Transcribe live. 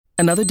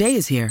Another day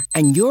is here,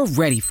 and you're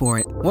ready for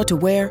it. What to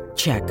wear?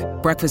 Check.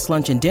 Breakfast,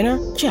 lunch, and dinner?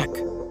 Check.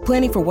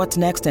 Planning for what's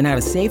next and how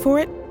to save for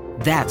it?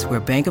 That's where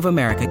Bank of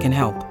America can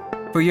help.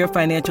 For your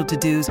financial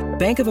to-dos,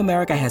 Bank of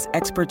America has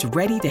experts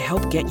ready to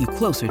help get you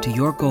closer to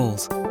your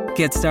goals.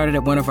 Get started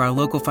at one of our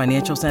local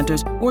financial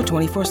centers or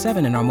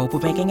 24/7 in our mobile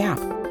banking app.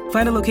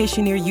 Find a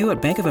location near you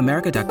at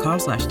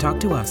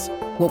bankofamerica.com/talktous.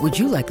 What would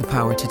you like the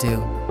power to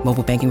do?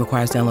 Mobile banking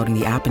requires downloading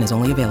the app and is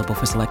only available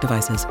for select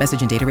devices.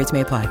 Message and data rates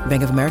may apply.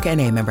 Bank of America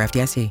N.A., member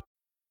FDIC.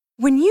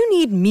 When you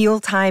need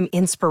mealtime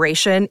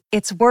inspiration,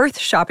 it's worth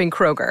shopping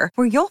Kroger,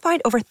 where you'll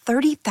find over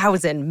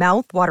 30,000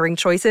 mouth-watering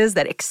choices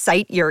that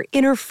excite your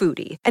inner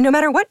foodie. And no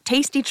matter what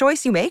tasty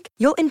choice you make,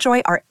 you'll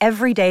enjoy our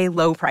everyday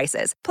low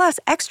prices, plus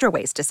extra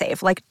ways to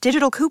save, like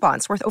digital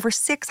coupons worth over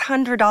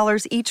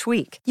 $600 each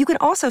week. You can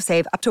also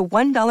save up to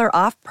 $1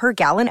 off per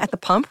gallon at the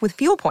pump with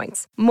fuel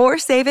points. More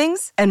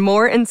savings and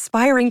more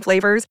inspiring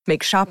flavors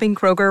make shopping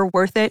Kroger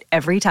worth it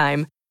every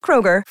time.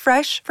 Kroger,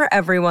 fresh for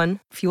everyone.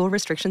 Fuel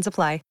restrictions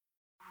apply.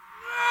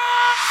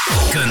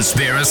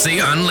 Conspiracy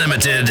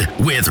Unlimited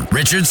with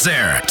Richard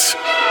Serrett.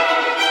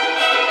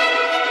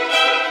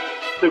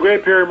 The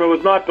Great Pyramid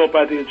was not built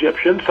by the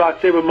Egyptians.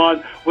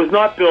 Sacsayhuaman was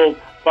not built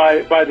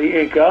by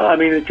the Inca. I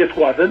mean, it just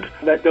wasn't.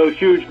 That those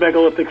huge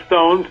megalithic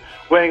stones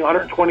weighing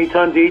 120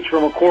 tons each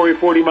from a quarry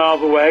 40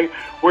 miles away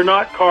were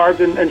not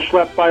carved and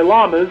schlepped by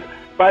llamas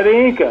by the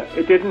Inca.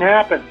 It didn't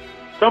happen.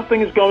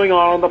 Something is going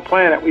on the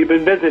planet. We've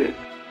been visited.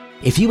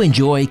 If you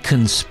enjoy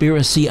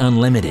Conspiracy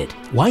Unlimited,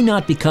 why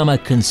not become a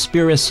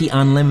Conspiracy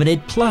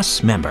Unlimited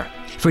Plus member?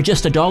 For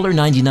just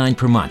 $1.99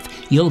 per month,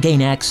 you'll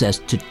gain access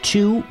to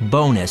 2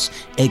 bonus,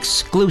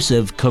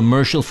 exclusive,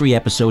 commercial-free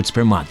episodes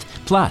per month,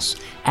 plus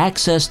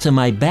access to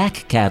my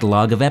back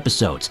catalog of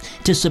episodes.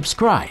 To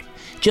subscribe,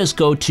 just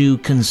go to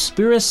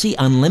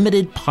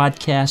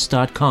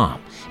conspiracyunlimitedpodcast.com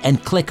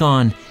and click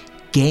on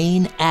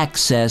Gain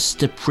Access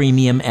to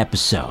Premium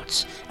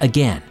Episodes.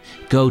 Again,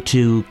 go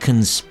to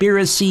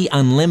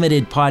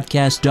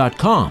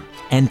conspiracyunlimitedpodcast.com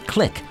and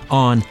click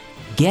on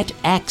Get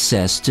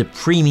Access to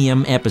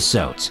Premium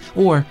Episodes,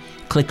 or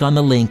click on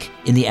the link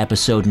in the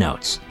episode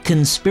notes.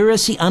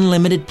 Conspiracy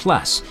Unlimited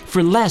Plus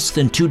for less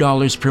than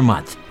 $2 per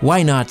month.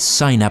 Why not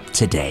sign up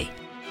today?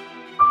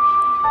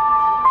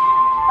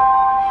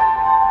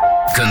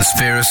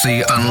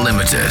 Conspiracy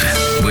Unlimited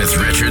with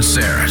Richard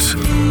Serrett.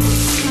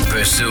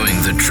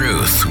 Pursuing the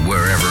truth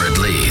wherever it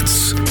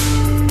leads.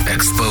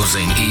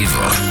 Exposing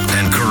evil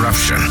and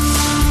corruption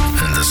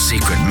and the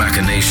secret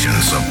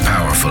machinations of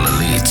powerful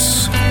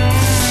elites.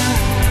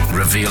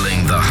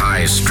 Revealing the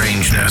high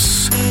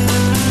strangeness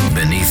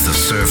beneath the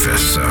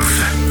surface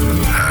of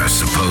our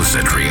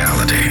supposed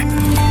reality.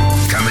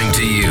 Coming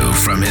to you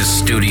from his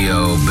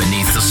studio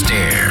beneath the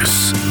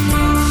stairs,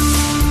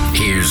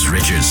 here's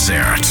Richard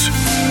Serrett.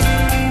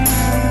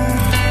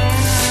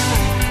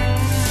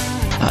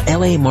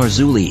 L.A.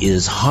 Marzulli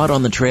is hot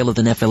on the trail of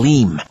the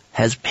Nephilim,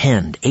 has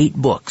penned 8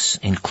 books,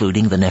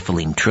 including the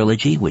Nephilim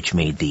trilogy, which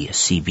made the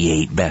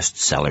CB8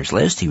 bestsellers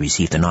list. He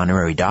received an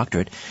honorary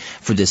doctorate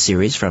for this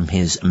series from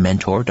his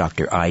mentor,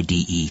 Dr.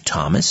 I.D.E.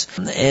 Thomas.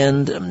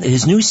 And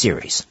his new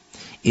series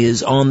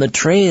is On the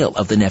Trail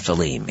of the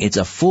Nephilim. It's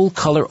a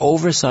full-color,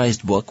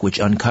 oversized book which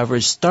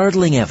uncovers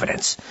startling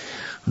evidence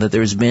that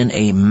there's been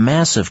a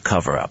massive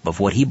cover-up of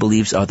what he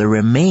believes are the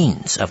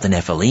remains of the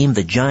Nephilim,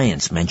 the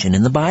giants mentioned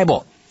in the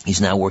Bible. He's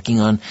now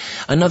working on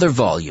another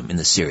volume in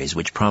the series,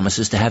 which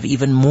promises to have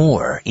even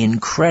more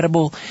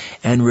incredible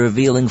and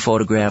revealing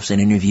photographs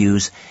and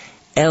interviews.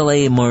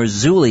 L.A.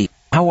 Marzulli,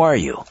 how are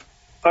you?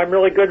 I'm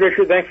really good,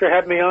 Richard. Thanks for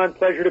having me on.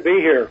 Pleasure to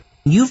be here.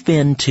 You've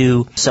been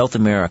to South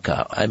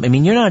America. I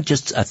mean, you're not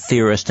just a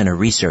theorist and a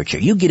researcher.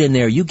 You get in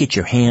there, you get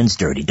your hands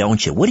dirty,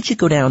 don't you? What did you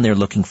go down there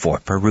looking for,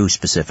 Peru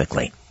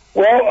specifically?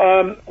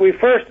 Well,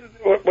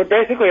 what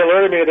basically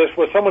alerted me to this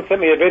was someone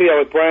sent me a video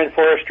with Brian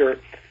Forrester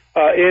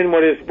in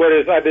what is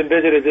I've been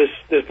visited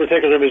this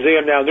particular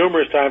museum now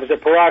numerous times, the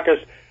Paracas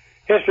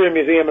History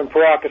Museum in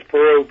Paracas,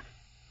 Peru.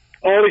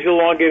 All these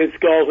elongated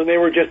skulls, and they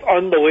were just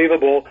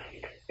unbelievable.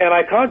 And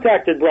I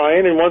contacted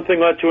Brian, and one thing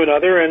led to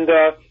another, and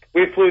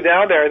we flew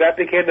down there. That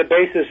became the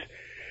basis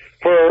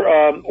for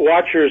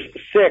Watchers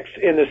 6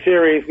 in the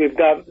series. We've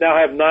now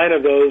have 9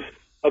 of those,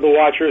 of the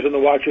Watchers in the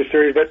Watchers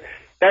series. But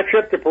that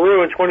trip to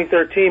Peru in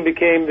 2013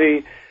 became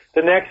the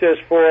nexus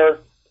for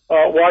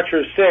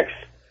Watchers 6.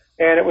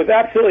 And it was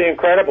absolutely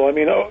incredible. I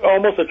mean,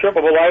 almost a trip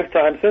of a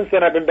lifetime. Since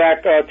then, I've been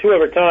back 2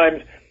 other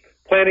times,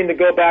 planning to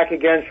go back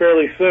again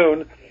fairly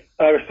soon.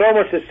 There's so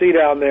much to see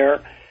down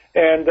there.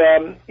 And,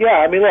 I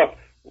mean, look,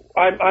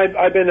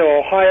 I've been to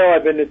Ohio.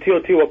 I've been to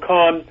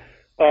Teotihuacan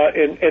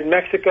in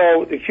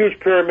Mexico, the huge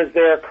pyramids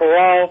there,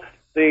 Corral,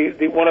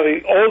 the one of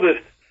the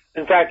oldest,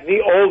 in fact,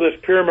 the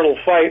oldest pyramidal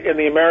site in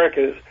the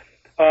Americas,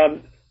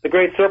 the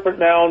Great Serpent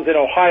Mounds in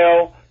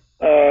Ohio,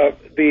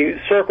 the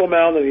Circle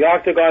Mound and the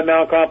Octagon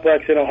Mound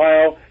complex in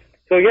Ohio.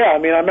 So, yeah, I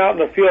mean, I'm out in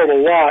the field a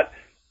lot.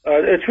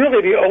 It's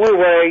really the only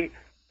way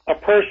a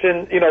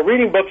person,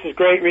 reading books is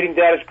great, reading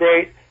data is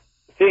great,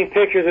 seeing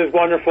pictures is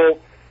wonderful,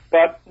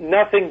 but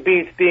nothing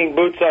beats being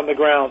boots on the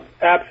ground.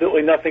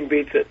 Absolutely nothing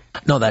beats it.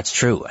 No, that's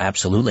true.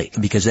 Absolutely.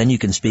 Because then you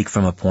can speak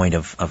from a point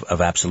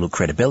of absolute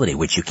credibility,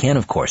 which you can,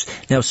 of course.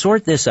 Now,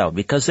 sort this out,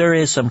 because there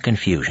is some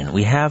confusion.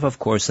 We have, of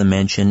course, the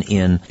mention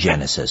in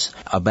Genesis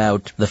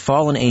about the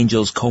fallen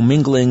angels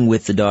commingling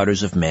with the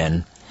daughters of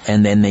men,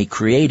 and then they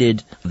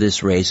created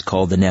this race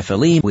called the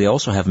Nephilim. We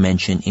also have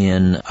mention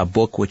in a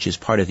book which is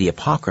part of the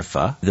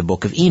Apocrypha, the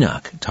book of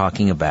Enoch,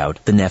 talking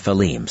about the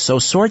Nephilim. So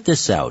sort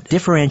this out.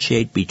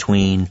 Differentiate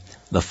between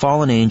the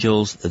fallen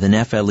angels, the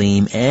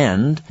Nephilim,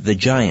 and the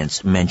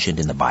giants mentioned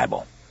in the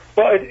Bible.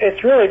 Well,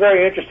 it's really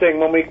very interesting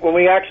when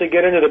we actually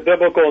get into the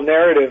biblical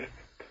narrative,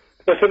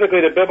 specifically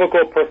the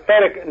biblical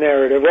prophetic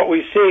narrative. What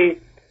we see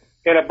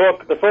in a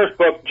book, the first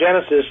book,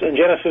 Genesis, in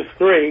Genesis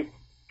 3,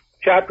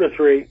 chapter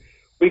 3,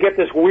 we get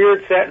this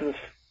weird sentence,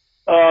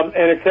 and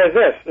it says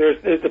this: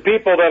 there's the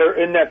people that are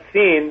in that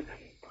scene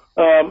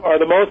are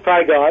the Most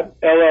High God,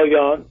 El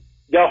Elyon,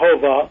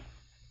 Jehovah,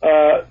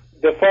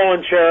 the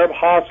fallen cherub,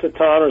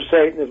 Ha-Satan, or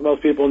Satan, as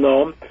most people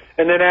know him,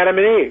 and then Adam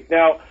and Eve.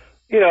 Now,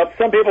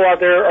 some people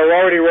out there are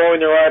already rolling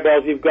their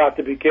eyeballs. You've got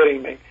to be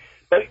kidding me.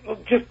 But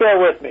just bear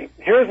with me.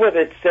 Here's what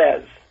it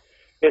says.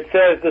 It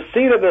says, the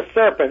seed of the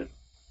serpent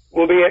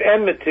will be at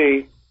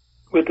enmity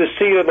with the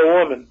seed of the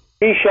woman.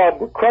 He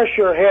shall crush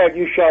your head,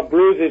 you shall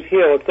bruise his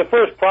heel. It's the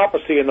first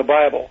prophecy in the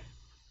Bible.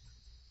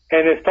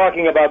 And it's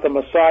talking about the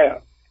Messiah.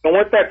 And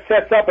what that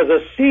sets up is a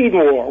seed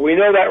war. We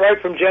know that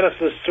right from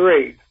Genesis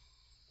 3.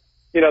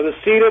 The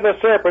seed of the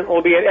serpent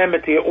will be at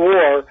enmity, at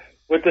war,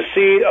 with the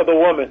seed of the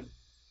woman.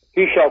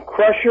 He shall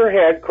crush your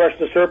head, crush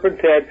the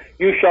serpent's head,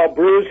 you shall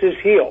bruise his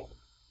heel.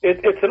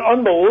 It's an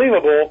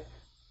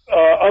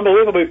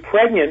unbelievably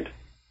pregnant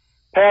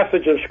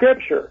passage of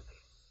Scripture.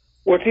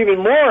 What's even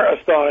more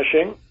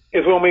astonishing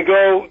is when we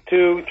go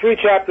to 3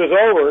 chapters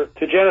over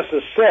to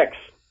Genesis 6,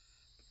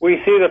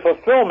 we see the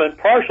fulfillment,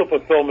 partial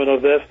fulfillment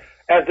of this,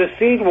 as the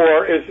seed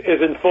war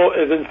is in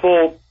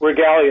full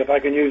regalia, if I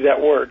can use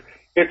that word.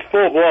 It's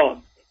full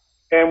blown.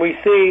 And we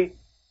see,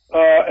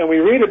 and we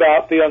read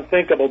about the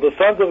unthinkable. The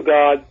sons of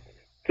God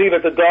see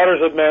that the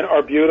daughters of men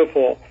are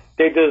beautiful.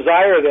 They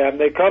desire them.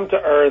 They come to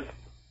earth,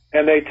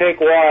 and they take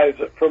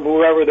wives from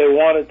whoever they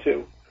wanted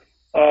to.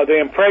 They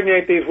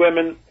impregnate these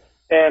women,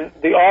 and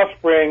the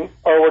offspring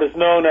are what is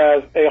known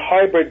as a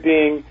hybrid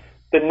being,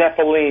 the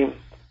Nephilim.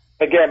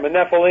 Again, the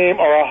Nephilim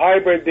are a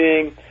hybrid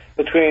being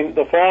between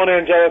the fallen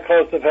angelic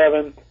hosts of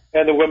heaven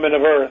and the women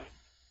of earth.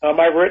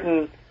 I've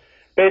written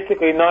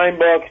basically 9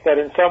 books that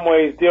in some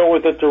ways deal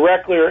with it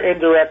directly or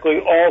indirectly,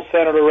 all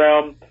centered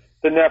around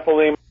the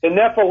Nephilim. The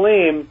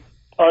Nephilim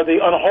are the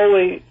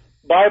unholy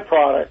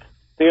byproduct,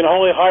 the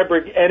unholy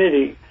hybrid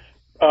entity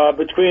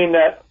between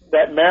that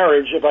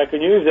marriage, if I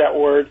can use that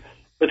word,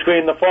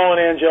 between the fallen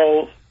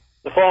angels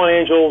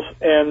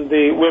and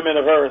the women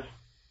of earth.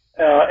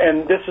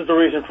 And this is the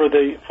reason for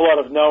the flood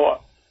of Noah.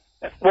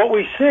 What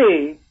we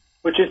see,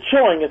 which is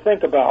chilling to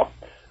think about,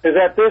 is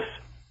that this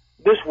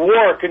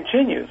war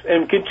continues,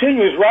 and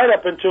continues right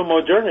up into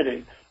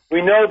modernity.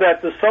 We know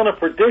that the son of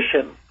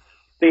perdition,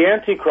 the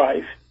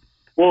Antichrist,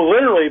 will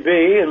literally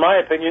be, in my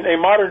opinion, a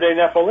modern-day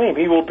Nephilim.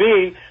 He will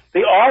be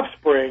the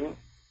offspring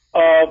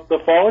of the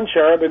fallen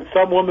cherub in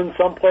some woman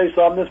someplace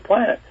on this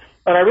planet.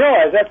 And I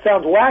realize that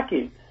sounds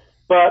wacky,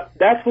 but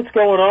that's what's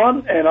going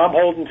on, and I'm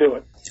holding to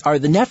it. Are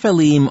the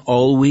Nephilim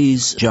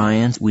always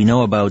giants? We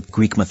know about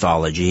Greek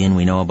mythology, and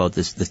we know about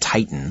the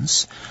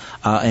Titans,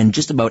 and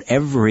just about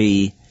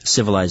every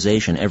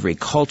civilization, every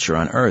culture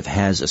on Earth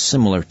has a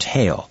similar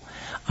tale.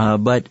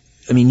 But,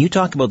 you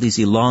talk about these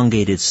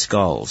elongated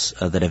skulls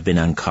that have been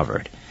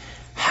uncovered.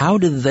 How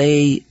do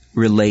they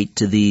relate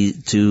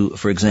to,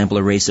 for example,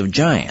 a race of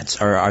giants?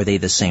 Are they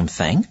the same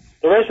thing?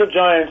 The race of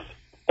giants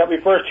that we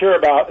first hear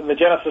about in the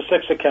Genesis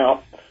 6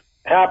 account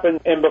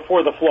happened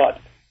before the flood.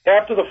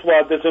 After the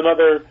flood, there's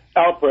another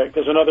outbreak,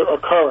 there's another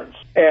occurrence.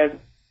 And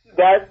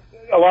that,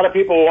 a lot of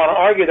people want to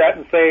argue that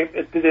and say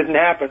it didn't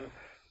happen,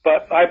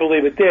 but I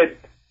believe it did.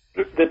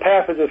 The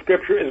passage of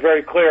Scripture is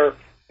very clear,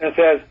 and it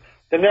says,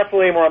 the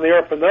Nephilim were on the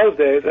earth in those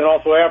days, and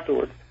also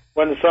afterwards,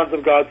 when the sons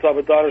of God saw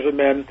the daughters of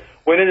men,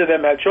 went into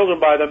them, had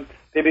children by them,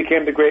 they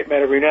became the great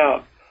men of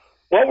renown.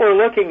 What we're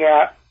looking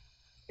at,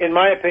 in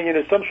my opinion,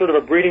 is some sort of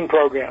a breeding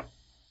program,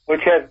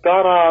 which has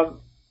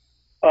gone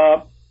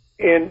on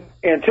in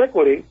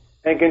antiquity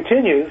and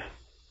continues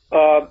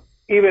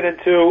even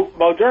into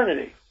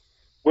modernity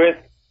with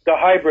the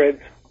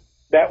hybrids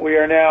that we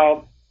are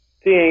now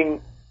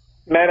seeing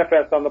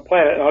manifest on the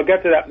planet. And I'll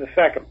get to that in a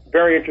second.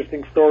 Very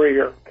interesting story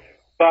here.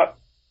 But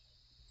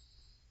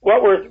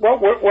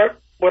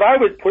what I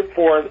would put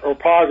forth or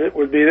posit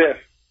would be this,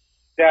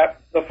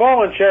 that the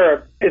fallen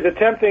cherub is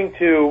attempting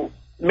to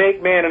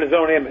make man in his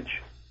own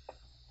image.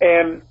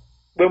 And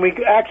when we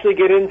actually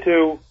get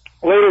into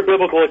later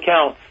biblical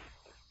accounts,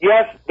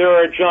 yes,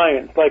 there are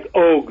giants like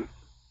Og,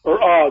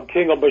 or Og,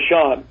 king of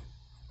Bashan,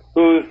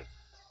 whose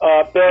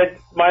bed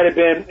might have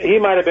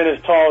been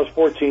as tall as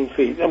 14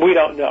 feet, and we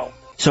don't know.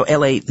 So,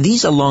 L.A.,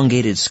 these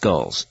elongated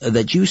skulls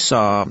that you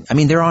saw,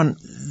 they're on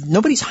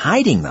nobody's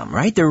hiding them,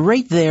 right? They're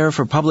right there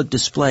for public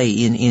display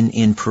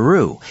in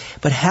Peru.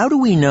 But how do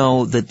we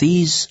know that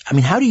these,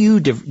 how do you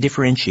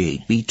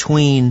differentiate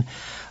between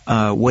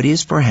what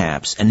is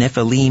perhaps a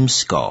Nephilim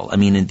skull,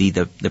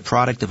 the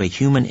product of a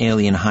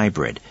human-alien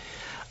hybrid?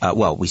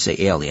 We say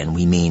alien,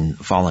 we mean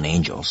fallen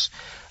angels.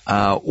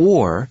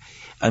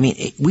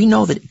 We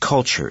know that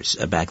cultures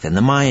back then,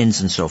 the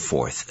Mayans and so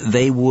forth,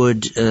 they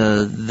would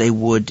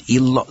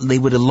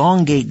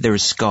elongate their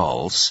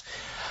skulls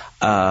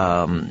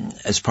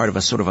as part of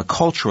a sort of a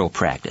cultural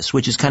practice,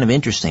 which is kind of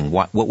interesting.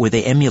 What were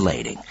they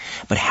emulating?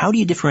 But how do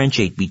you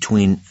differentiate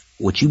between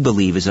what you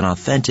believe is an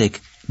authentic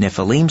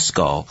Nephilim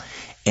skull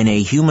and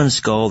a human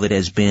skull that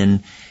has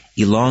been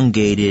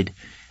elongated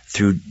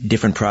through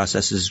different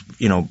processes,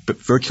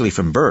 virtually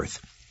from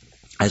birth,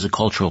 as a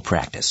cultural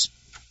practice?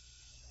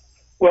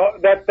 Well,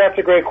 that's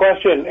a great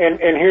question, and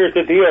here's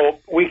the deal.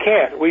 We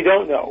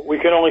don't know. We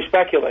can only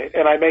speculate,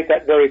 and I make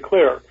that very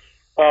clear.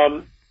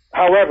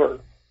 However,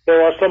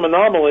 there are some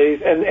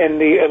anomalies in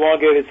the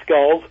elongated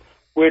skulls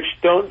which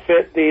don't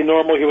fit the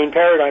normal human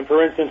paradigm.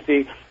 For instance,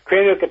 the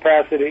cranial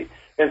capacity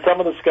in some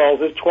of the skulls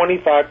is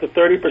 25 to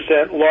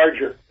 30%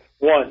 larger.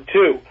 1.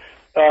 2,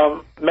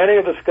 many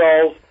of the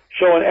skulls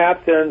show an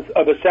absence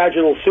of a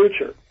sagittal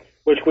suture,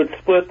 which would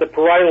split the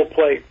parietal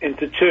plate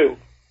into two.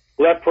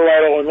 Left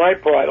parietal and right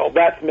parietal,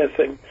 that's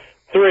missing.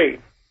 3,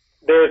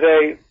 there's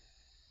a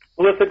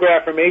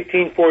lithograph from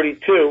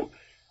 1842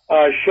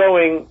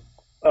 showing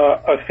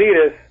a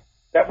fetus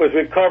that was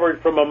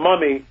recovered from a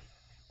mummy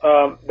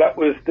that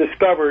was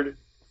discovered,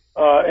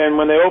 and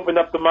when they opened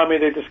up the mummy,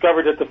 they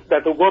discovered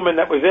that the woman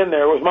that was in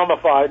there, was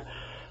mummified,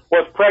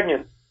 was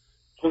pregnant.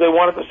 So they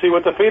wanted to see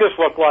what the fetus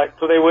looked like.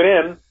 So they went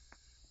in,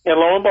 and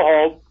lo and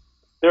behold,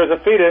 there's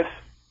a fetus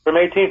from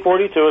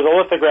 1842, there's a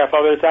lithograph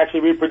of it, it's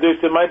actually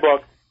reproduced in my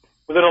book,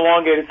 with an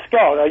elongated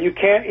skull. Now, you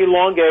can't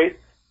elongate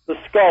the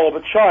skull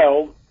of a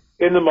child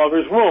in the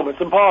mother's womb.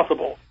 It's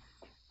impossible.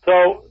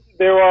 So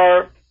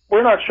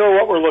we're not sure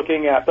what we're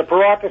looking at. The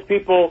Paracas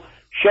people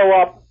show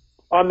up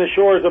on the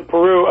shores of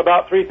Peru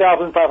about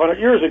 3,500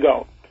 years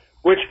ago,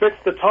 which fits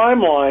the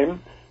timeline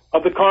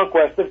of the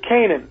conquest of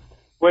Canaan,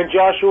 when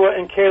Joshua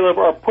and Caleb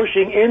are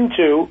pushing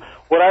into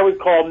what I would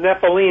call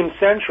Nephilim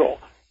Central.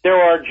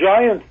 There are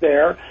giants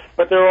there,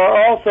 but there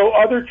are also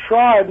other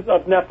tribes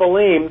of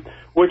Nephilim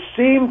which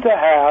seem to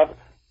have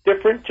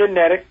different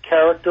genetic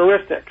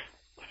characteristics.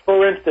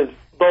 For instance,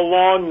 the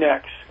long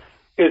necks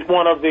is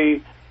one of the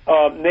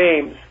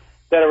names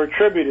that are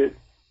attributed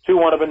to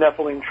one of the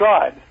Nephilim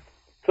tribes.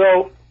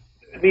 So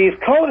these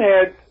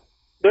coneheads,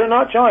 they're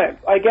not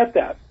giants. I get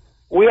that.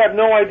 We have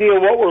no idea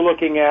what we're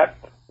looking at.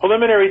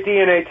 Preliminary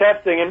DNA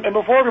testing, and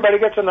before everybody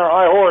gets on their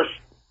high horse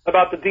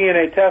about the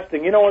DNA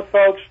testing, you know what,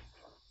 folks?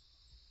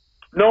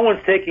 No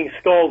one's taking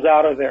skulls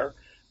out of there.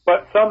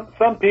 But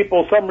some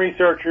people, some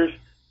researchers,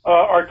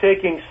 are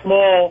taking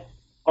small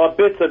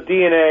bits of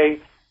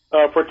DNA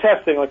for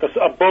testing, like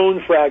a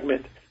bone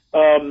fragment,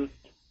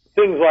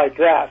 things like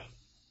that.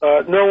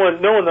 No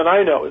one that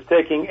I know is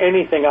taking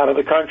anything out of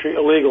the country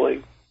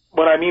illegally.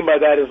 What I mean by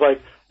that is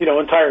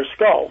entire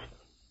skulls.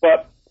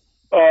 But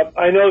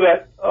I know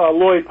that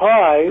Lloyd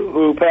Pye,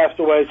 who passed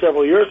away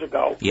several years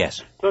ago,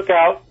 yes, took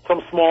out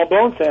some small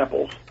bone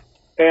samples,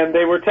 and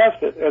they were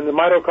tested, and the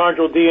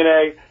mitochondrial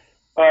DNA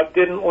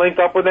didn't link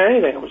up with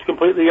anything. It was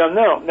completely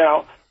unknown.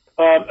 Now,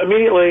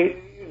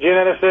 immediately,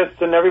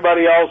 geneticists and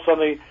everybody else on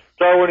the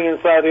Darwinian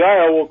side of the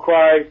aisle will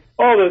cry,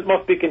 oh, this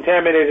must be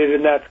contaminated,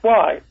 and that's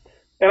why.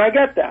 And I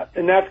get that,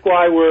 and that's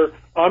why we're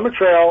on the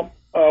trail.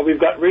 We've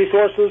got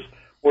resources.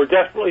 We're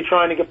desperately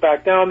trying to get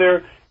back down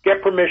there,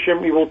 get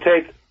permission. We will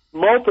take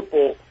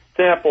multiple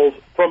samples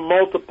from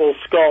multiple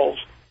skulls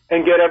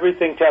and get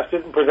everything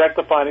tested and present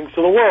the findings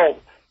to the world.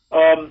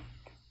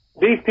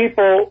 These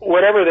people,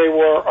 whatever they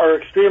were,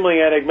 are extremely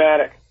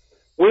enigmatic.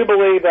 We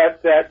believe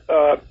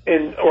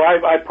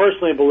I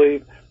personally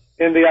believe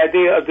in the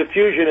idea of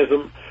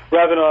diffusionism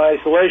rather than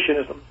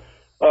isolationism.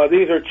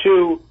 These are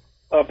two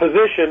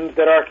positions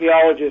that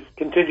archaeologists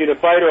continue to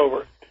fight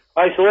over.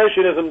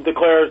 Isolationism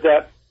declares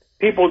that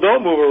people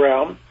don't move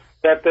around,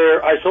 that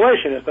they're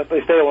isolationists, that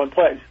they stay in one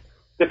place.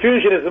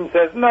 Diffusionism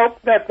says, nope,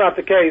 that's not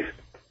the case.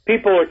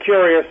 People are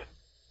curious.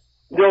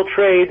 They'll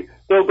trade.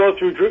 They'll go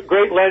through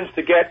great lengths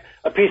to get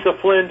a piece of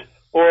flint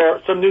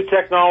or some new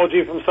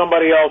technology from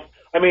somebody else.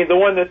 I mean, the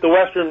one that the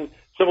Western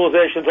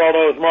civilizations all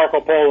know is Marco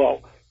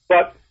Polo.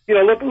 But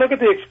look at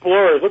the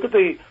explorers. Look at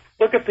the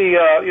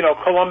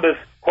Columbus,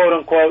 quote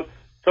unquote,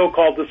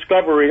 so-called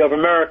discovery of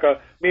America.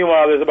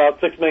 Meanwhile, there's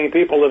about 6 million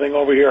people living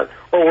over here,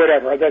 or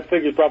whatever. That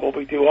figure's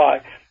probably too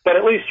high. But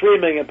at least 3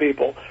 million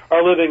people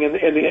are living in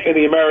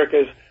the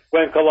Americas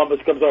when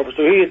Columbus comes over.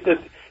 So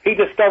he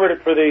discovered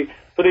it for the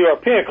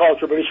European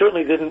culture, but he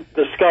certainly didn't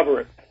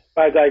discover it.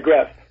 I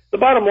digress. The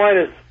bottom line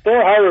is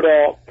Thor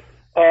Heyerdahl,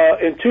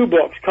 in 2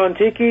 books,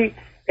 Kon-Tiki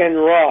and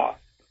Ra,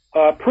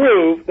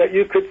 proved that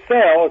you could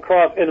sail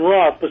across, in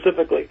Ra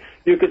specifically,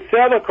 you could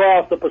sail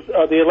across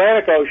the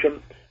Atlantic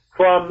Ocean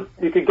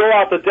you could go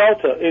out the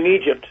Delta in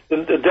Egypt,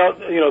 the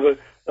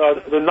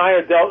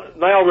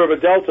Nile River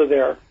Delta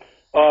there,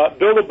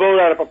 build a boat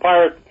out of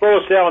papyrus, throw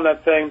a sail on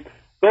that thing,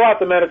 go out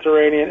the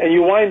Mediterranean, and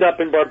you wind up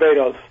in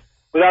Barbados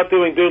without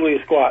doing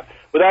doodly squat,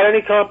 without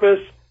any compass,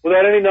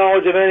 without any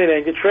knowledge of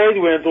anything. The trade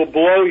winds will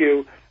blow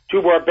you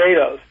to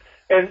Barbados.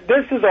 And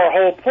this is our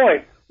whole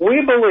point.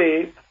 We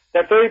believe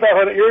that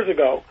 3,500 years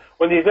ago,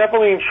 when these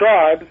Nephilim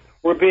tribes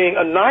were being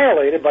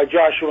annihilated by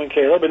Joshua and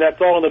Caleb, and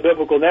that's all in the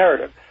biblical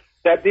narrative,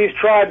 that these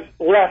tribes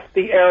left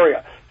the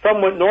area.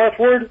 Some went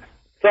northward,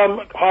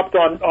 some hopped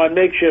on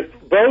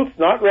makeshift boats,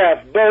 not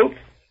rafts, boats,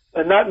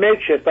 and not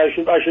makeshift. I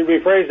should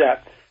rephrase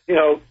that. You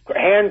know,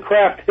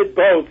 handcrafted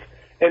boats,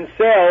 and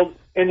sailed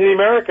into the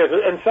Americas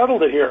and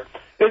settled it here.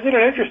 Isn't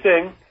it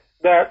interesting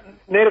that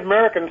Native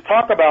Americans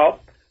talk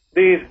about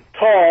these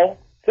tall,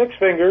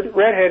 six-fingered,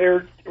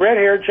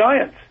 red-haired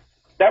giants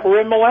that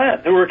were in the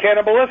land, who were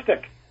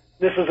cannibalistic?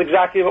 This is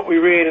exactly what we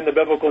read in the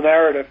biblical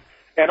narrative.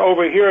 And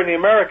over here in the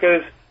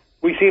Americas,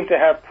 we seem to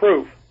have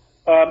proof.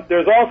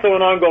 There's also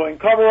an ongoing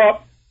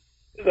cover-up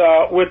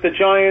with the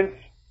giants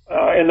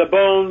and the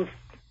bones,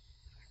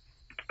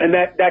 and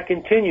that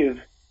continues,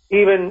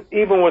 even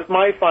with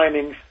my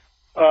findings,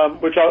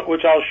 which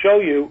I'll show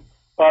you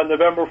on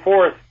November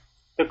 4th,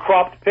 the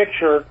cropped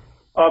picture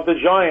of the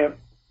giant,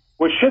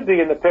 which should be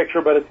in the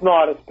picture, but it's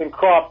not. It's been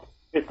cropped.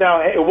 It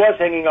was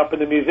hanging up in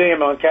the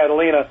museum on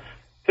Catalina.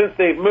 Since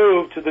they've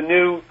moved to the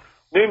new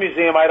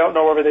museum, I don't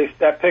know whether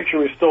that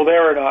picture is still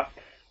there or not.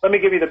 Let me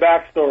give you the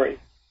backstory.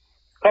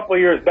 A couple of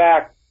years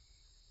back,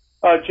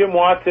 Jim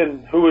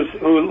Watson, who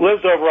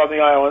lives over on the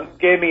island,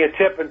 gave me a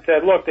tip and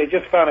said, look, they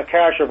just found a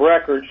cache of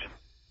records.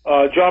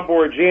 John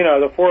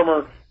Borgina, the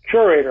former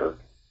curator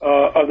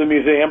of the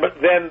museum, but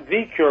then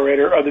the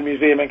curator of the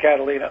museum in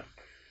Catalina,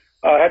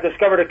 had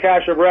discovered a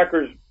cache of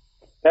records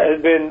that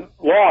had been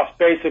lost,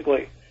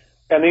 basically.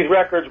 And these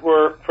records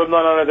were from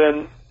none other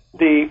than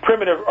the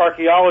primitive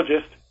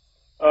archaeologist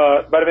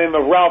by the name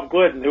of Ralph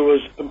Glidden, who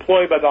was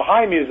employed by the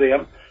High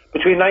Museum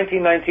between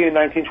 1919 and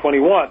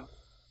 1921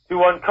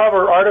 to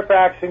uncover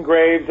artifacts and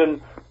graves and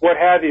what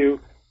have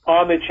you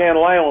on the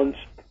Channel Islands.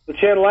 The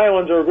Channel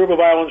Islands are a group of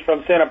islands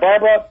from Santa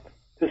Barbara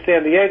to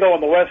San Diego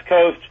on the west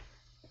coast.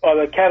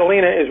 The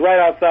Catalina is right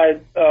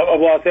outside of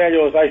Los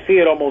Angeles. I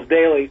see it almost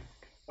daily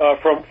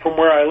from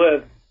where I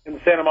live in the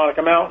Santa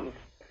Monica Mountains.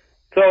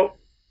 So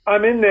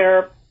I'm in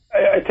there.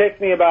 It takes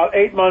me about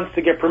 8 months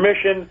to get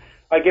permission.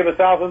 I give a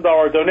 $1,000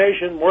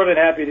 donation, more than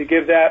happy to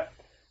give that,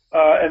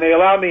 and they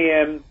allow me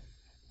in.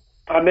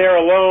 I'm there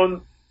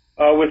alone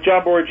with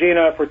John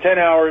Borgina for 10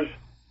 hours,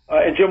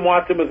 and Jim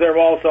Watson was there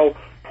also,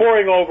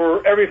 poring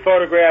over every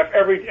photograph,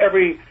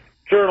 every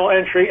journal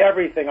entry,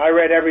 everything. I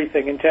read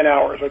everything in 10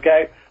 hours,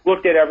 okay?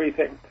 Looked at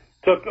everything.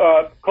 Took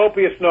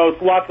copious notes,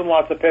 lots and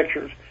lots of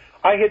pictures.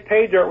 I hit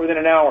pay dirt within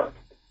an hour,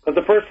 because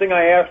the first thing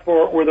I asked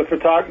for were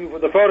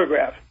the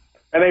photographs.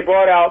 And they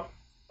brought out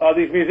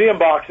these museum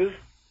boxes,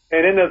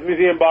 and in those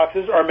museum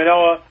boxes are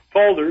manila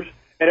folders,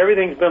 and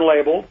everything's been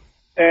labeled,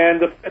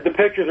 and the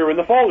pictures are in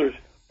the folders,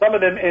 some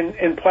of them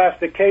in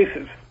plastic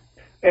cases.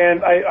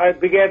 And I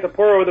began to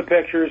pour over the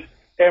pictures,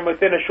 and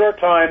within a short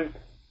time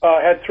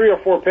had 3 or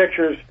 4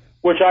 pictures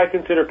which I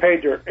consider pay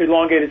dirt.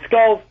 Elongated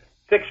skulls,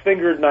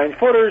 6-fingered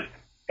 9-footers,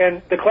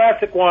 and the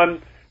classic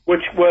one,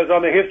 which was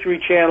on the History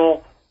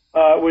Channel,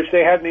 which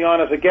they had me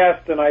on as a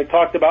guest, and I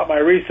talked about my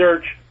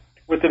research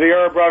with the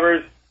Vieira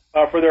brothers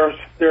for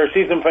their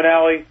season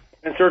finale,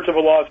 In Search of a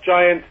Lost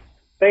Giant.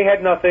 They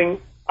had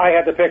nothing. I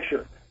had the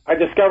picture. I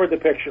discovered the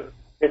picture.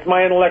 It's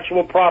my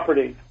intellectual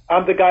property.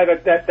 I'm the guy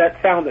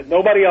that found it.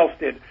 Nobody else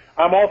did.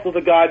 I'm also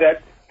the guy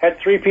that had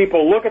 3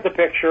 people look at the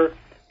picture,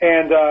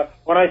 and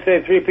when I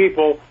say 3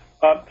 people,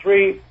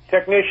 3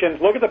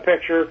 technicians look at the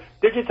picture,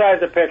 digitize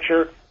the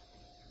picture,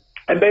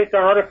 and based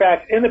on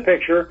artifacts in the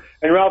picture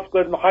and Ralph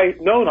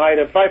Glidden's known height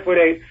of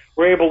 5'8",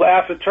 we're able to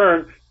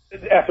ascertain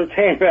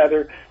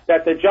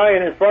that the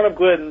giant in front of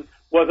Glidden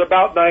was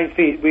about 9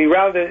 feet. We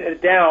rounded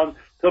it down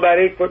to about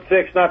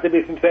 8'6", not to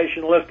be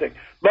sensationalistic.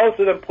 Most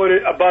of them put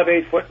it above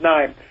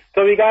 8'9".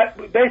 So we've got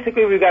a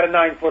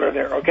 9-footer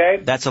there. Okay.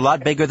 That's a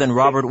lot bigger than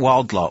Robert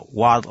Waldo,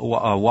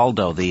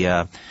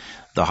 the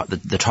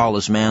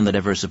tallest man that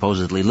ever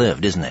supposedly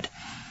lived, isn't it?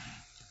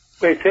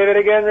 Wait, say that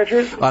again,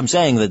 Richard? I'm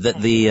saying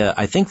that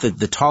I think that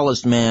the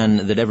tallest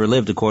man that ever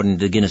lived, according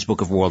to the Guinness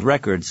Book of World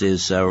Records,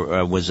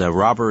 was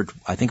Robert.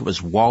 I think it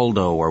was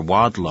Waldo or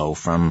Wadlow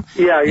from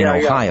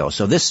Ohio.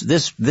 So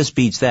this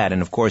beats that,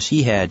 and of course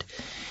he had,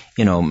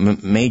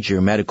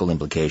 major medical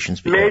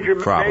implications. Major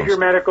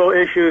medical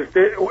issues,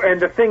 and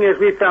the thing is,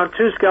 we found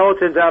 2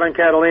 skeletons out in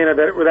Catalina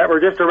that were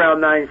just around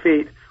 9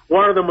 feet.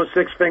 One of them was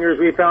 6 fingers.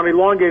 We found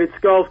elongated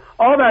skulls.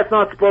 All that's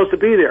not supposed to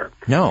be there.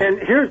 No. And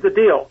here's the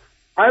deal.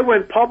 I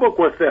went public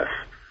with this,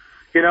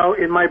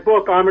 in my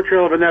book, On the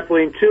Trail of a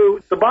Nephilim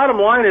 2. The bottom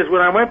line is,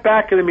 when I went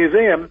back to the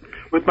museum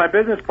with my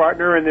business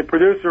partner and the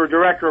producer or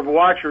director of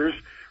Watchers,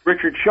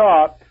 Richard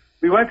Shaw,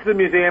 we went to the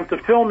museum to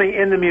film me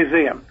in the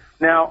museum.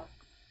 Now,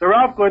 the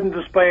Ralph Glidden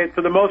display had,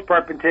 for the most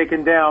part, been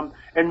taken down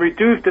and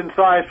reduced in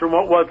size from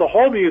what was the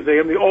whole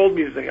museum, the old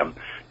museum,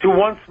 to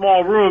one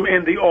small room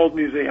in the old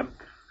museum.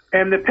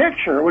 And the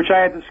picture, which I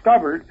had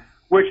discovered,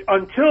 which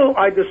until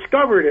I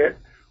discovered it,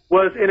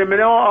 was in a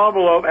manila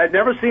envelope, had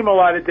never seen the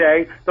light of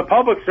day, the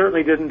public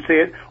certainly didn't see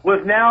it,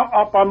 was now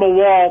up on the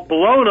wall,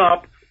 blown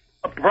up,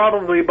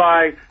 probably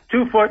by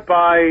 2 foot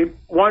by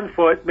 1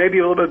 foot, maybe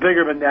a little bit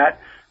bigger than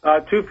that,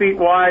 2 feet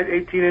wide,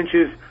 18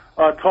 inches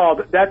tall,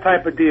 that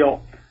type of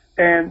deal.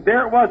 And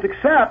there it was,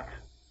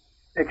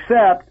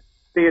 except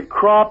they had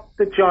cropped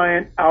the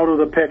giant out of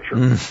the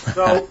picture.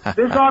 So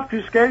this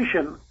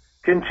obfuscation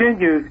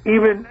continues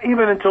even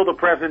until the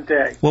present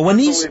day. Well, when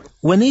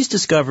these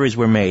discoveries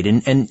were made,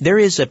 and there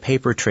is a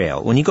paper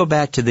trail, when you go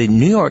back to the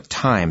New York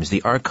Times,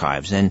 the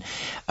archives, and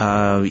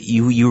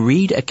you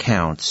read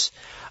accounts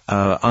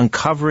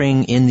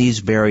uncovering in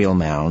these burial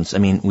mounds. I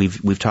mean,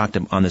 we've talked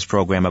on this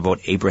program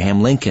about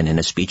Abraham Lincoln in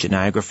a speech at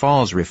Niagara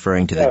Falls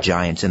referring to the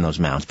giants in those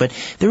mounds. But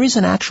there is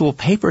an actual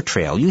paper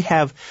trail. You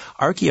have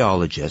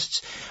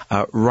archaeologists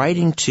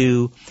writing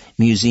to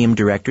museum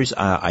directors,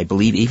 I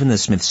believe even the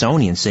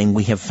Smithsonian, saying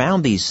we have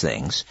found these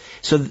things.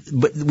 So,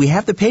 but we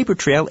have the paper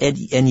trail,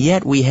 and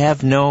yet we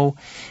have no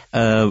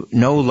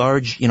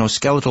large,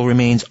 skeletal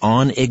remains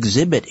on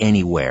exhibit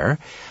anywhere.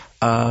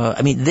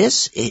 I mean,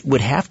 it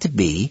would have to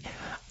be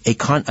a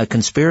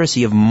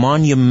conspiracy of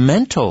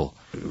monumental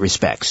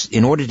respects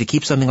in order to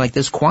keep something like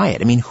this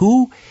quiet. I mean,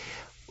 who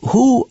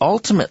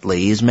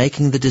ultimately is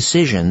making the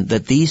decision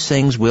that these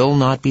things will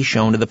not be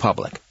shown to the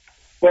public?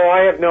 Well,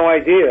 I have no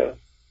idea.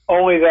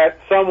 Only that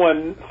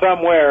someone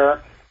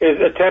somewhere is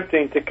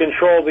attempting to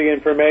control the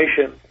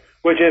information,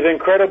 which is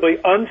incredibly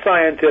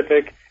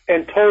unscientific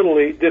and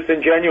totally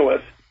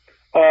disingenuous.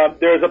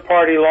 There's a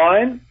party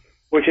line,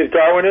 which is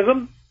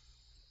Darwinism,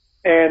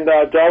 and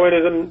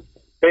Darwinism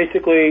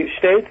basically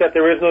states that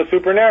there is no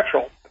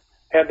supernatural.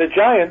 And the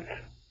giants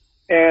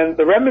and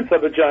the remnants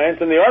of the giants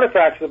and the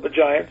artifacts of the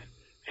giants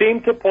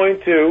seem to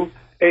point to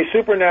a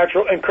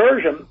supernatural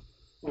incursion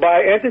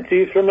by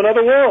entities from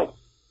another world,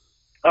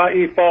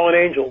 i.e. fallen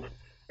angels.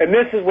 And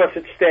this is what's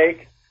at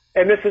stake,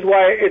 and this is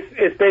why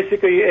it's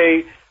basically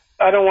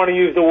I don't want to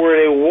use the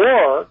word a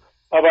war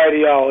of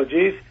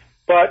ideologies,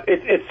 but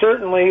it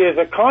certainly is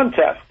a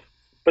contest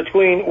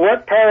between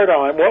what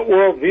paradigm, what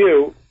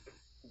worldview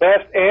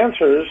best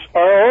answers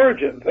our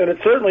origins, and it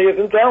certainly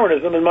isn't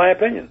Darwinism, in my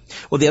opinion.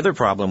 Well, the other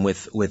problem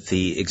with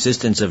the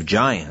existence of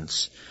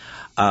giants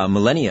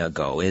millennia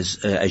ago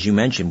is, as you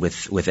mentioned,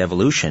 with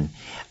evolution,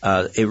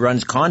 it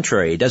runs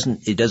contrary. It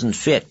doesn't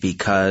fit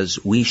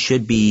because we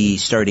should be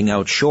starting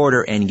out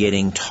shorter and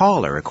getting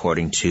taller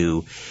according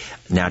to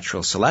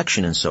natural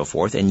selection and so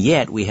forth, and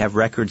yet we have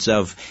records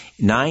of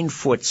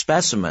 9-foot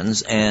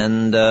specimens,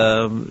 and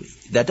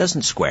that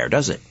doesn't square,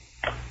 does it?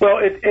 Well,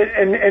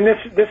 and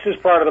this is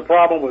part of the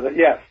problem with it.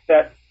 Yes,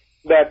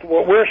 that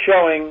what we're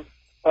showing,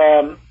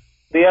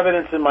 the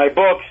evidence in my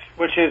books,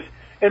 which is,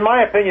 in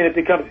my opinion, it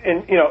becomes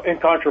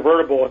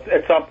incontrovertible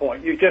at some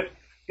point. You just,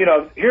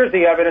 here's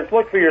the evidence.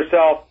 Look for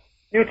yourself.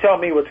 You tell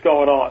me what's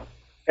going on,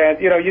 and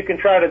you can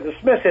try to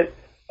dismiss it.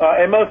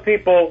 And most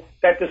people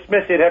that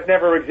dismiss it have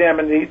never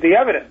examined the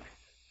evidence,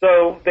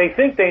 so they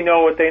think they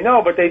know what they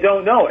know, but they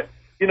don't know it.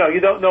 You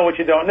don't know what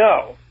you don't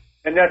know.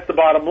 And that's the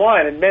bottom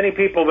line. And many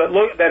people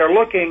that are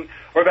looking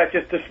or that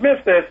just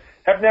dismiss this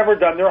have never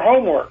done their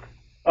homework.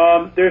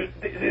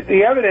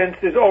 The evidence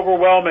is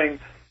overwhelming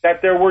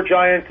that there were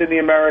giants in the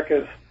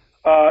Americas.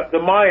 The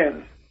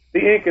Mayans,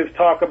 the Incas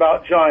talk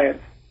about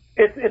giants.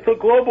 It's a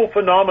global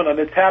phenomenon.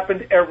 It's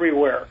happened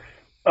everywhere.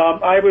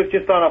 I was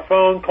just on a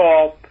phone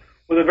call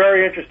with a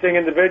very interesting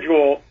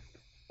individual,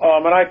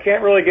 and I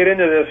can't really get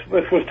into this.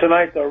 This was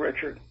tonight, though,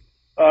 Richard.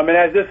 And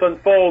as this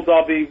unfolds,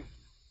 I'll be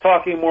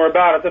talking more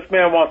about it. This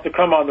man wants to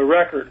come on the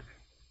record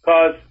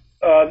because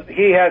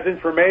he has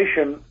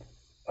information,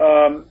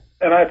 and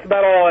that's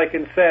about all I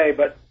can say,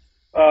 but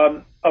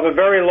of a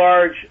very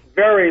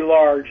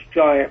large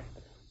giant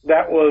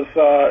that was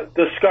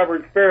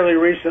discovered fairly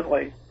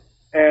recently,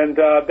 and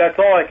that's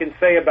all I can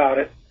say about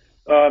it.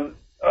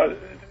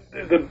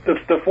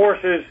 The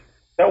forces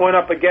that went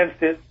up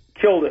against it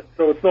killed it,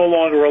 so it's no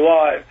longer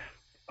alive.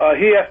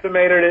 He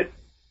estimated it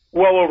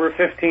well over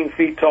 15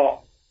 feet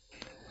tall.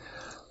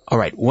 All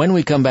right, when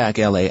we come back,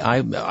 L.A.,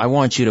 I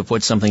want you to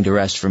put something to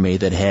rest for me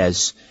that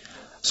has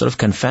sort of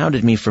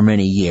confounded me for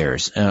many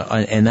years,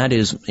 and that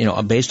is,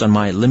 based on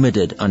my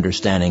limited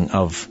understanding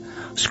of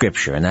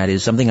Scripture, and that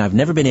is something I've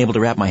never been able to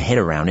wrap my head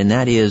around, and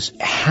that is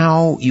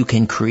how you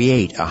can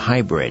create a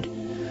hybrid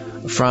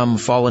from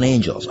fallen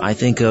angels. I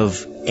think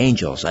of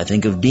angels, I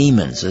think of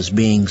demons as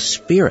being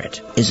spirit.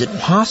 Is it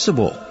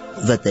possible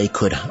that they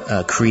could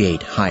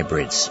create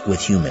hybrids with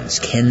humans?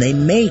 Can they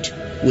mate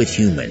with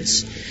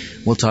humans?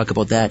 We'll talk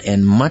about that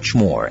and much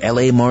more.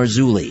 L.A.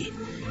 Marzulli,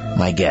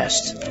 my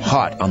guest,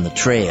 hot on the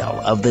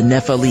trail of the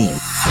Nephilim.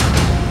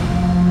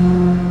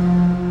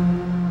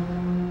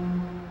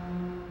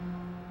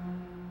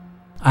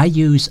 I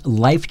use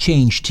Life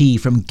Change Tea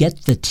from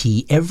Get the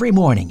Tea every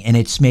morning, and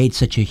it's made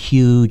such a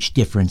huge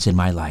difference in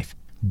my life.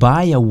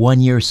 Buy a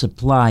 1-year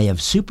supply of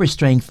Super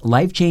Strength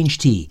Life Change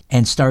Tea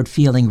and start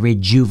feeling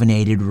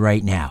rejuvenated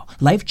right now.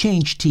 Life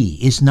Change Tea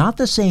is not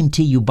the same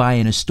tea you buy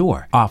in a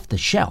store, off the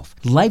shelf.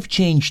 Life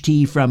Change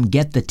Tea from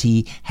Get the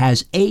Tea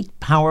has 8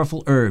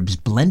 powerful herbs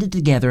blended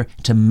together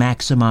to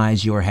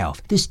maximize your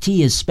health. This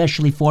tea is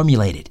specially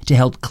formulated to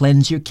help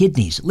cleanse your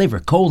kidneys,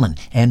 liver, colon,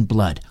 and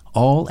blood,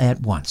 all at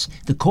once.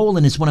 The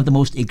colon is one of the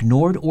most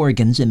ignored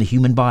organs in the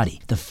human body.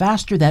 The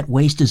faster that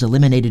waste is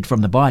eliminated from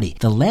the body,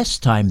 the less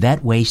time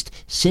that waste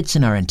sits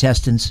in our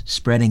intestines,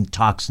 spreading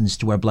toxins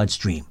to our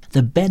bloodstream.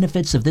 The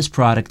benefits of this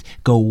product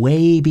go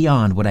way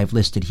beyond what I've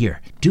listed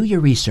here. Do your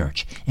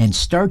research and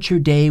start your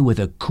day with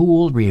a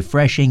cool,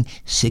 refreshing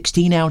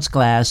 16-ounce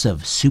glass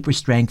of Super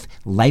Strength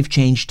Life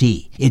Change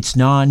Tea. It's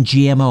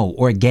non-GMO,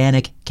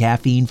 organic,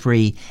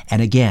 caffeine-free,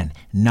 and again,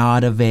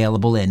 not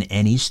available in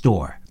any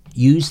store.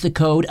 Use the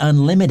code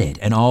UNLIMITED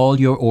and all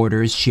your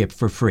orders ship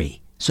for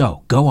free.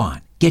 So go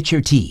on, get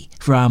your tea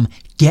from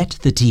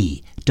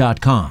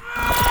getthetea.com.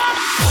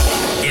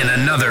 In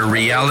another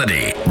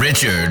reality,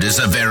 Richard is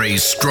a very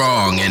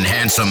strong and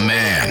handsome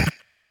man.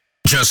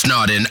 Just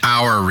not in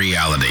our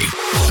reality.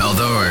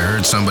 Although I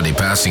heard somebody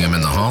passing him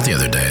in the hall the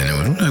other day,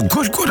 and it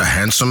was, what a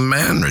handsome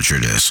man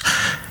Richard is.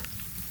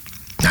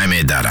 I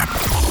made that up.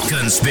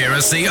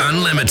 Conspiracy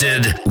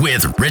Unlimited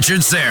with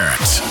Richard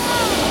Serrett.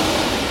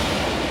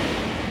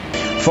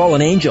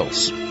 Fallen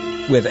Angels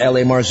with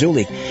L.A.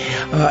 Marzulli.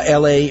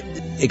 L.A.,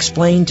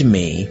 explain to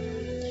me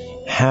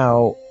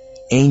how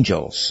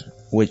angels,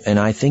 and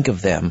I think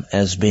of them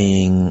as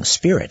being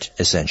spirit,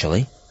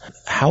 essentially,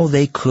 how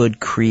they could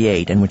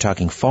create, and we're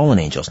talking fallen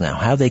angels now,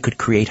 how they could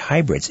create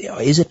hybrids.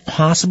 Is it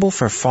possible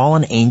for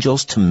fallen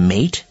angels to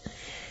mate,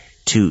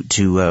 to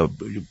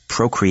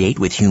procreate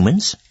with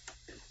humans?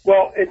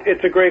 Well,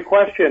 it's a great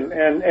question,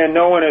 and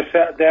no one has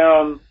sat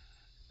down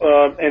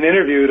and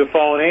interviewed a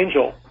fallen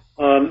angel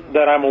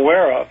that I'm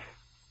aware of.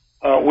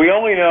 We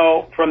only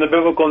know from the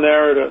biblical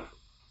narrative,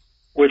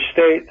 which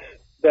states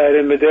that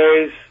in the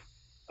days,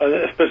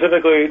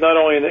 specifically not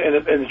only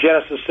in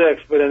Genesis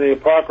 6, but in the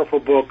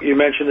apocryphal book, you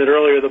mentioned it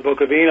earlier, the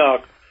book of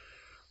Enoch,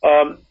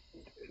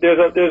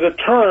 there's a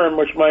term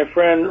which my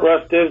friend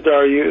Russ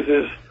Dizdar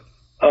uses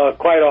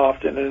quite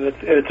often, and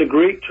it's a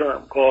Greek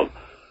term called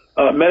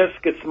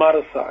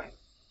metaschismatisai.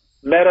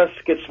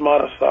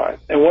 Metaschismatisai.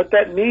 And what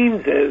that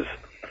means is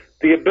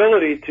the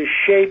ability to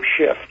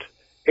shape-shift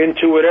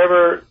into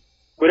whatever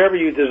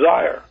you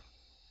desire.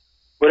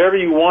 Whatever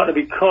you want to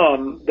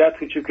become, that's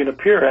what you can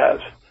appear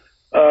as.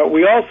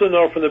 We also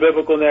know from the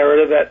biblical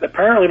narrative that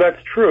apparently that's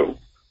true,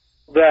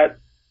 that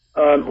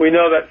we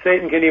know that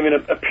Satan can even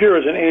appear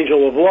as an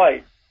angel of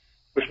light,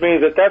 which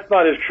means that that's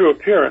not his true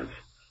appearance.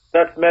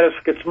 That's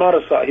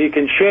metaschismatisai. He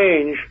can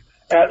change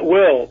at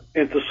will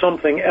into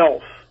something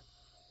else.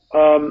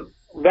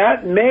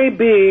 That may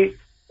be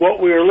what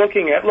we are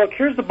looking at. Look,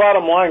 here's the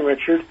bottom line,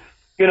 Richard.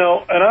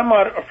 And I'm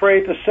not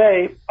afraid to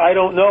say I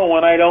don't know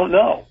when I don't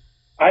know.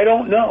 I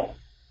don't know.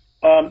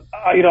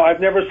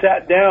 I've never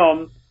sat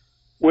down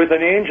with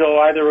an angel,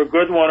 either a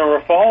good one or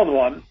a fallen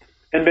one,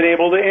 and been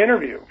able to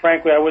interview.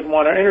 Frankly, I wouldn't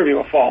want to interview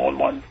a fallen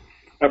one.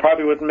 I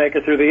probably wouldn't make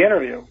it through the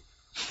interview.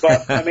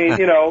 But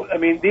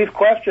these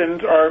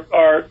questions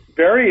are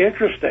very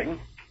interesting,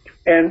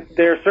 and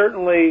they're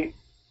certainly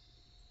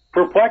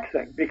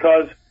perplexing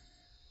because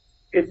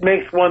it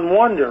makes one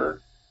wonder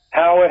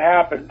how it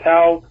happens,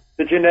 how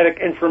the genetic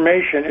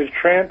information is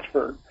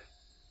transferred.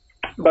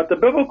 But the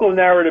biblical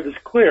narrative is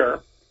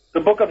clear. The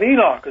book of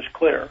Enoch is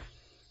clear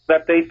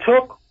that they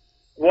took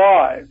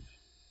wives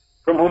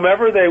from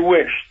whomever they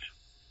wished,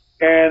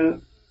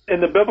 and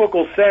in the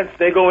biblical sense,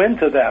 they go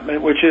into them,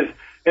 and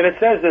it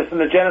says this in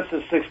the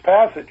Genesis 6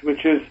 passage,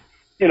 which is,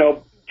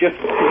 just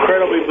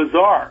incredibly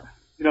bizarre.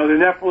 The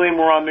Nephilim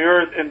were on the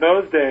earth in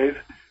those days,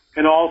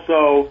 and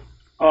also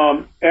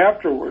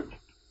afterwards,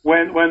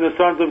 when the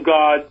sons of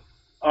God,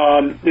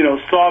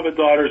 saw the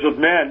daughters of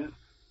men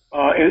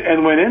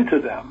and went into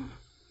them.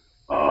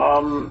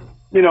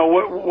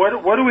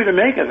 What are we to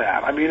make of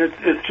that? I mean,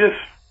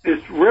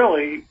 it's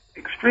really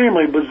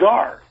extremely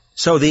bizarre.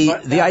 So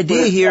the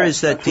idea here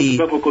is that the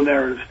biblical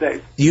narrative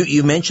states.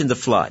 You mentioned the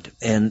flood,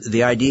 and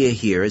the idea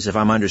here is, if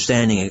I'm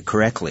understanding it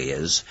correctly,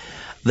 is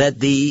that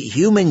the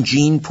human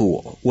gene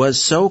pool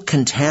was so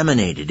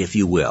contaminated, if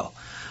you will,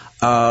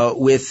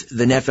 with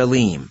the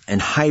Nephilim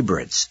and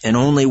hybrids, and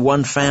only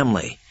one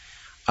family,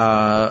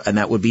 and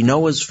that would be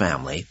Noah's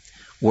family,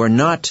 were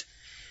not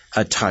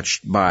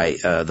touched by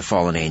the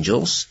fallen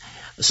angels,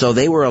 so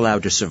they were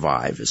allowed to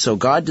survive. So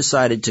God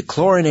decided to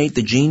chlorinate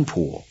the gene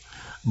pool.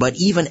 But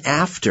even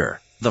after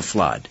the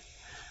flood,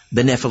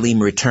 the Nephilim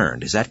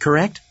returned. Is that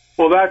correct?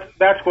 Well,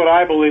 that's what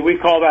I believe. We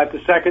call that the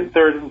second,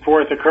 third, and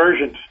fourth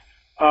incursions.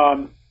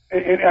 And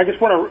I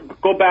just want to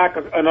go back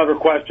another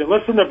question.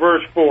 Listen to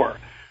verse 4.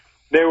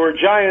 There were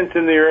giants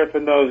in the earth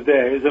in those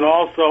days, and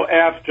also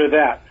after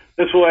that.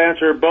 This will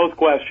answer both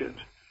questions.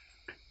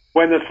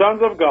 When the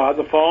sons of God,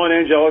 the fallen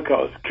angelic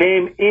host,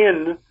 came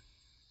in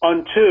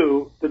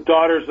unto the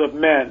daughters of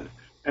men,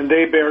 and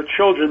they bare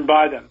children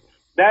by them.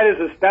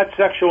 That's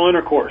sexual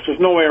intercourse. There's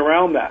no way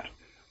around that.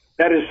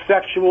 that is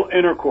sexual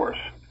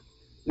intercourse.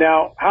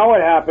 Now, how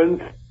it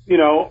happens, we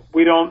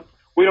don't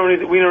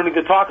need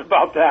to talk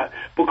about that,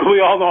 because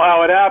we all know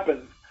how it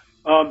happens.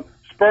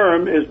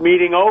 Sperm is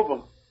meeting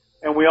ovum,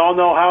 and we all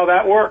know how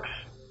that works.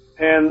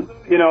 And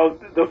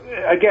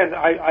again,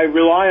 I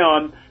rely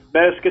on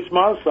Metiscus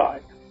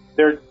Mausi.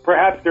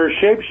 Perhaps they're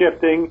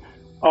shape-shifting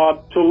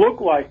to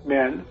look like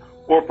men,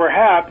 or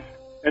perhaps,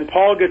 and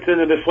Paul gets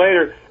into this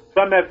later,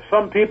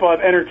 some people have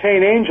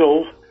entertained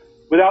angels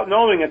without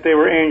knowing that they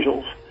were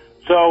angels.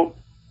 So,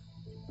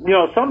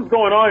 something's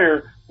going on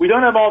here. We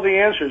don't have all the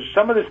answers.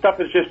 Some of this stuff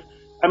is just,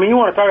 you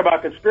want to talk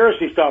about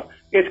conspiracy stuff.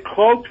 It's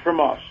cloaked from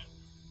us.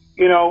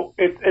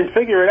 And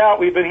figure it out.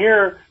 We've been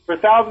here for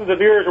thousands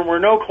of years, and we're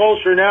no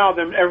closer now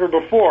than ever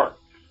before.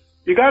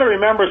 You got to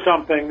remember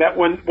something, that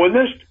when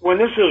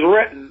this is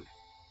written,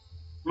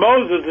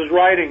 Moses is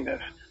writing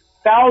this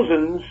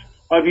thousands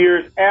of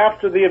years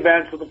after the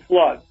events of the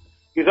flood.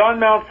 He's on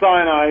Mount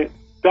Sinai.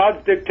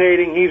 God's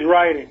dictating. He's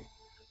writing.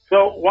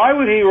 So why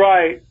would he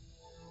write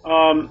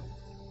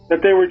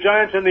that they were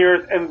giants in the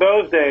earth in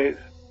those days,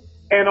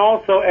 and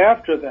also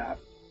after that?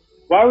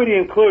 Why would he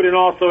include and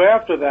also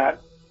after that,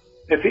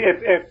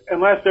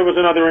 unless there was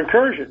another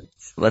incursion?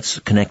 Let's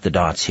connect the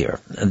dots here.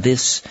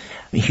 This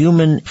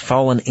human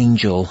fallen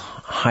angel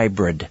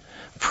hybrid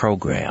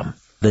program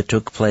that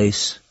took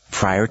place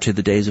prior to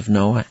the days of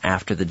Noah,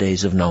 after the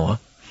days of Noah,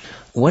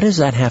 what does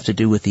that have to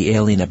do with the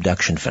alien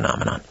abduction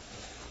phenomenon?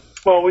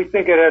 Well, we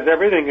think it has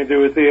everything to do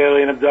with the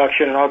alien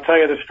abduction, and I'll tell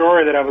you the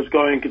story that I was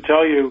going to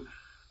tell you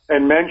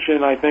and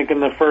mention, I think, in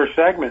the first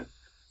segment.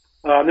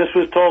 This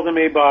was told to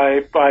me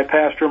by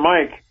Pastor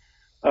Mike.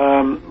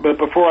 But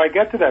before I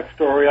get to that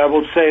story, I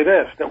will say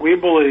this, that we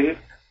believe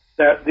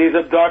that these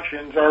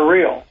abductions are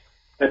real,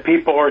 that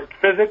people are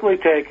physically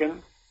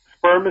taken,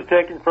 sperm is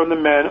taken from the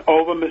men,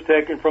 ovum is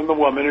taken from the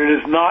woman.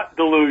 It is not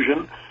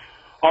delusion,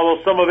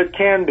 although some of it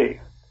can be.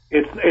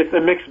 It's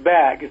a mixed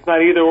bag. It's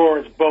not either or,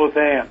 it's both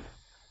and.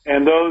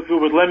 And those who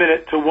would limit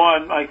it to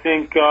one, I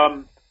think,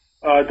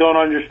 don't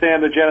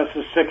understand the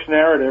Genesis 6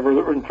 narrative,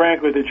 or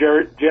frankly, the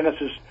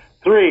Genesis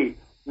 3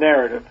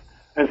 narrative.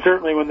 And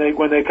certainly when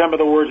they come to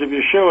the words of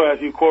Yeshua,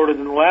 as you quoted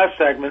in the last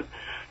segment,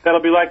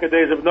 that'll be like the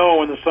days of Noah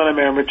when the Son of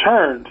Man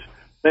returns.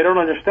 They don't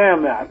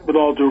understand that, with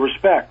all due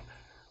respect.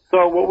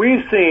 So what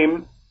we've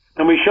seen,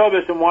 and we show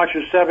this in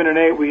Watchers 7 and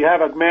 8, we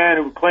have a man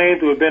who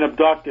claims to have been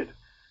abducted.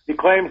 He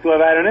claims to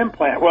have had an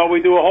implant. Well,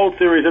 we do a whole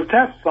series of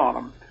tests on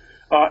him.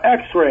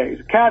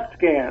 X-rays, CAT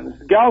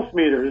scans, Gauss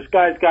meters. This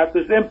guy's got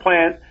this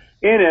implant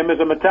in him as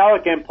a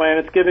metallic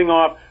implant. It's giving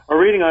off a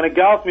reading on a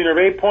Gauss meter of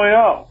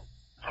 8.0.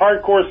 It's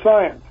hardcore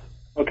science.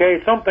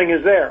 Okay, something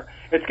is there.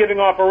 It's giving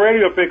off a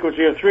radio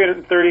frequency of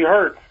 330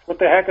 hertz. What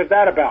the heck is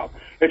that about?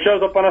 It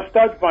shows up on a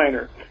stud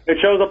finder. It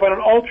shows up on an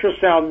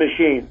ultrasound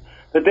machine.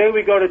 The day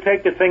we go to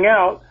take the thing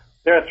out,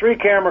 there are 3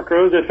 camera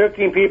crews, there's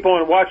 15 people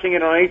and watching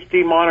it on an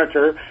HD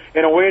monitor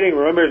in a waiting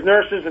room. There's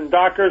nurses and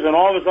doctors and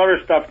all this other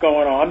stuff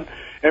going on.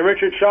 And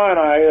Richard Shaw and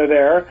I are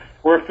there.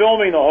 We're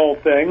filming the whole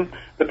thing.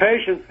 The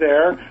patient's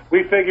there.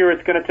 We figure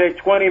it's going to take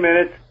 20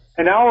 minutes.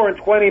 An hour and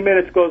 20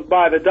 minutes goes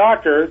by. The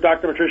doctor,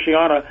 Dr.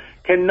 Matriciana,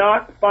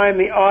 cannot find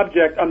the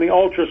object on the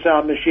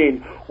ultrasound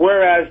machine,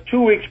 whereas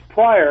 2 weeks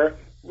prior,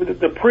 with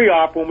the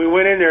pre-op, when we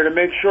went in there to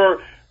make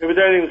sure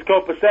everything was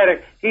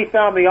copacetic, he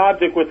found the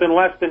object within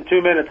less than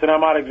 2 minutes, and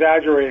I'm not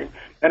exaggerating.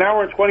 An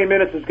hour and 20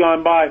 minutes has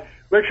gone by.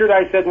 Richard,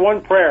 I said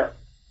one prayer,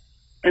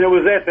 and it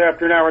was this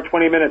after an hour and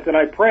 20 minutes, and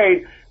I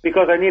prayed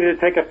because I needed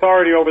to take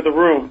authority over the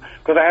room,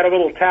 because I had a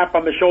little tap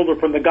on the shoulder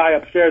from the guy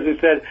upstairs who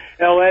said,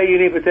 L.A., you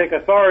need to take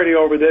authority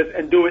over this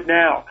and do it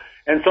now.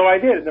 And so I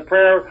did, and the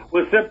prayer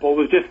was simple. It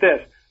was just this: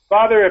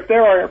 Father, if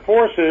there are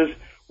forces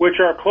which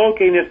are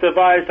cloaking this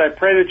device, I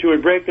pray that you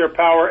would break their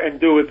power and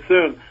do it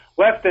soon.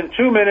 Less than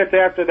 2 minutes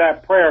after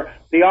that prayer,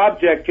 the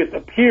object just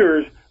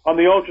appears on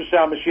the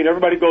ultrasound machine.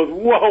 Everybody goes,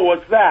 whoa,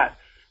 what's that?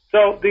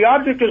 So the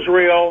object is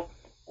real.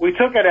 We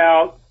took it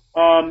out.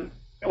 The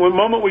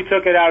moment we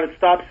took it out, it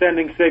stopped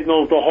sending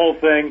signals, the whole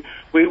thing.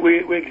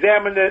 We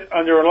examined it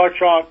under an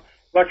electron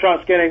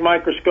scanning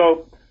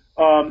microscope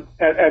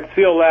at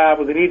Seal Lab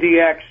with an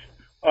EDX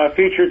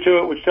feature to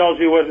it, which tells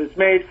you what it's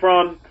made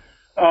from.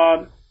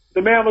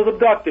 The man was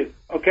abducted,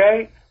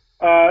 okay?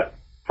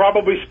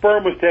 Probably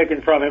sperm was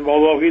taken from him,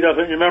 although he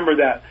doesn't remember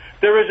that.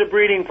 There is a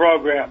breeding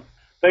program.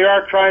 They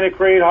are trying to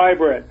create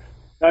hybrids.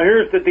 Now,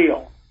 here's the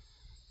deal.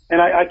 And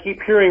I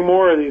keep hearing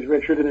more of these,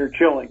 Richard, and they're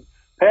chilling.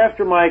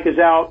 Pastor Mike is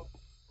out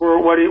for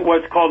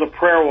what's called a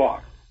prayer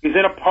walk. He's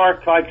in a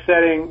park-like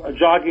setting, a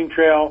jogging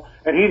trail,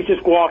 and he's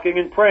just walking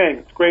and praying.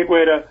 It's a great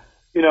way to,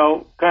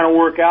 kind of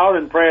work out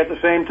and pray at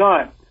the same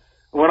time.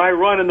 When I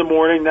run in the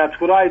morning, that's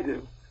what I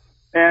do.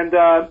 And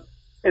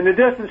in the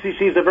distance, he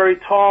sees a very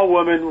tall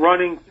woman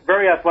running,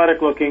 very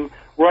athletic-looking,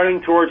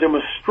 running towards him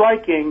with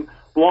striking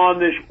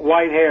blondish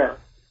white hair,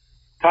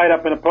 tied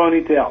up in a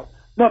ponytail.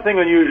 Nothing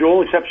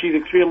unusual, except she's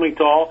extremely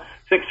tall,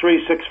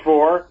 6'3",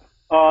 6'4".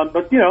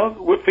 But,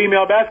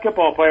 female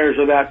basketball players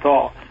are that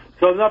tall.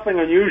 So nothing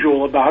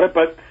unusual about it,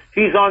 but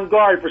he's on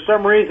guard. For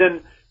some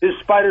reason, his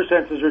spider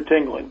senses are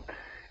tingling.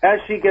 As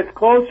she gets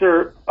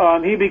closer,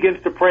 he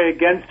begins to pray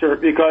against her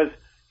because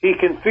he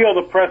can feel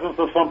the presence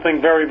of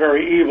something very,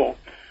 very evil.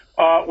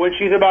 When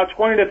she's about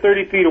 20 to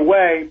 30 feet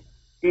away,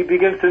 he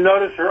begins to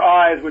notice her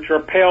eyes, which are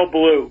pale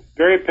blue,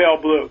 very pale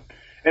blue.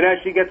 And as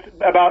she gets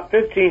about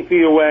 15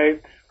 feet away,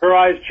 her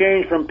eyes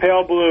change from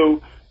pale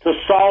blue to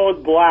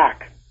solid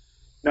black.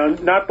 Now,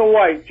 not the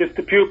white, just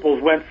the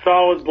pupils went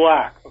solid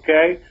black,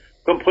 okay?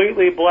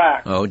 Completely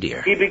black. Oh,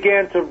 dear. He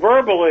began to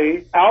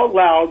verbally, out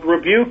loud,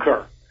 rebuke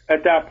her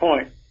at that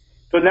point.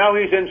 So now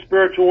he's in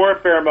spiritual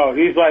warfare mode.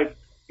 He's like,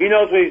 he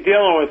knows what he's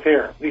dealing with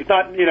here. He's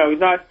not, he's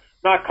not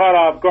caught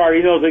off guard.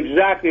 He knows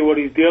exactly what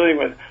he's dealing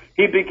with.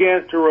 He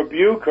begins to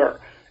rebuke her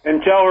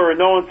and tell her in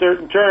no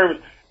uncertain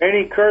terms,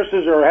 any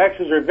curses or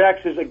hexes or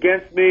vexes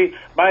against me,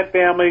 my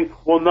family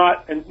will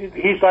not, and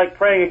he's like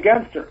praying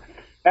against her.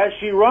 As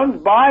she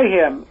runs by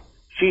him,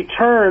 she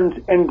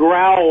turns and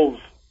growls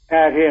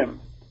at him.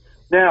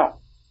 Now,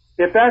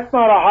 if that's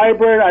not a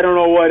hybrid, I don't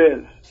know what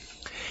is.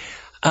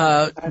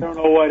 I don't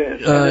know what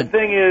is. And the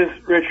thing is,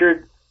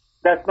 Richard,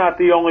 that's not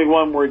the only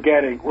one we're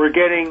getting. We're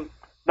getting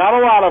not a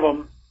lot of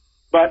them,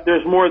 but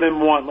there's more than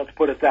one, let's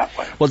put it that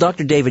way. Well,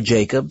 Dr. David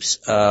Jacobs,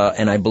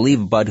 and I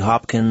believe Bud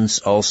Hopkins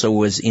also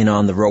was in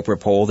on the Roper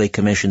poll. They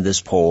commissioned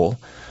this poll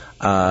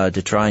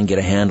to try and get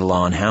a handle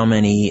on how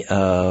many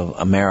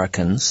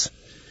Americans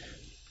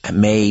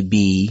may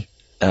be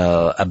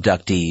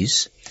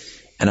abductees.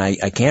 And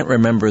I can't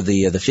remember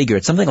the figure.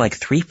 It's something like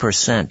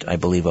 3%, I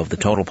believe, of the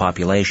total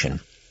population.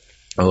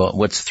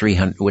 What's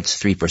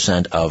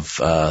 3%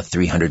 of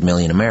 300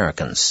 million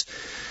Americans?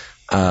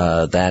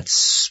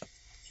 That's,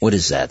 what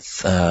is that?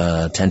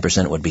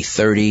 10% would be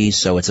 30,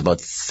 so it's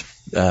about,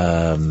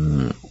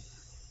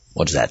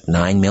 what is that,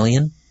 9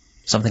 million?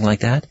 Something like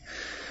that?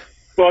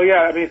 Well,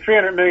 yeah, I mean,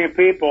 300 million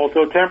people,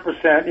 so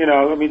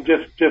 10%,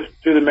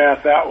 just do the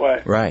math that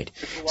way. Right.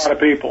 It's a lot of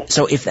people.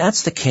 So if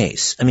that's the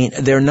case, I mean,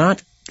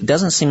 it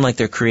doesn't seem like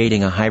they're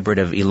creating a hybrid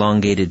of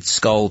elongated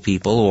skull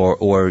people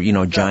or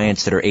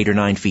giants that are 8 or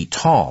 9 feet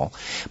tall.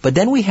 But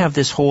then we have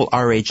this whole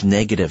RH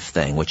negative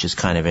thing, which is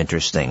kind of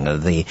interesting.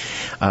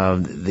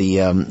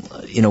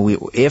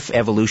 If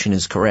evolution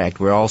is correct,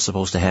 we're all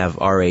supposed to have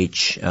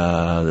RH,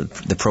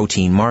 the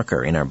protein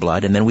marker in our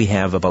blood, and then we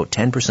have about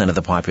 10% of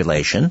the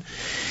population,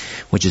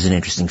 which is an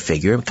interesting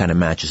figure. It kind of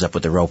matches up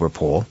with the Roper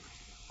poll.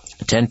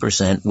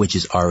 10%, which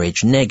is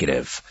RH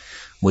negative,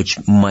 which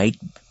might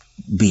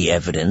be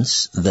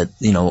evidence that,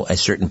 a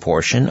certain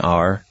portion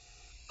are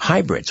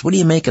hybrids. What do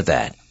you make of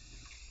that?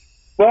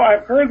 Well,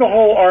 I've heard the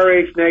whole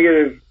RH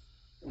negative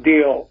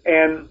deal,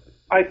 and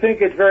I think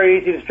it's very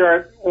easy to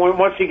start,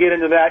 once you get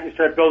into that, you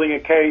start building a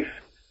case.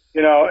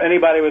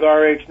 Anybody with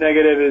RH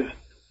negative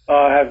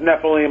has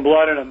Nephilim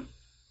blood in them.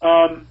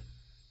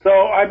 So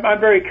I'm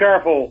very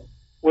careful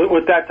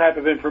with that type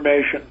of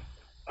information.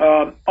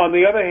 On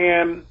the other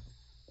hand,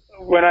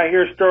 when I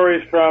hear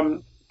stories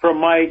from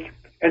Mike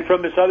and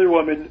from this other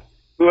woman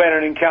who had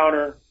an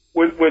encounter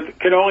with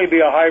can only be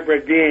a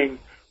hybrid being,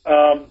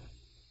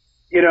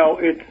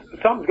 it's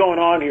something's going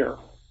on here.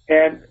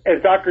 And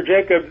as Dr.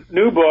 Jacobs'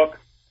 new book,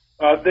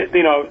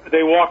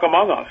 they walk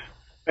among us,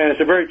 and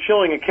it's a very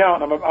chilling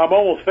account. I'm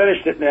almost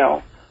finished it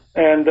now,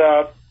 and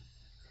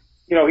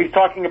he's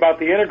talking about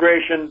the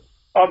integration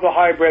of the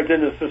hybrids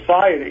into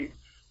society,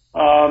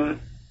 and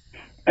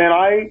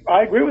I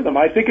agree with him.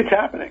 I think it's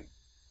happening.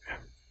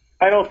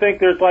 I don't think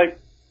there's like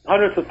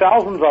hundreds of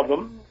thousands of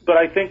them, but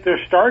I think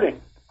they're starting.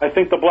 I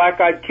think the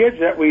black-eyed kids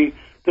that we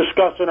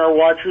discussed in our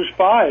Watchers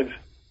 5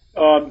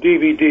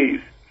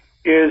 DVDs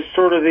is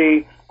sort of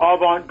the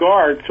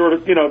avant-garde, sort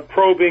of,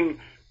 probing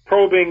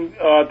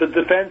the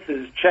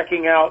defenses,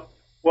 checking out,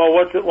 well,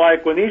 what's it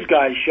like when these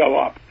guys show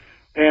up?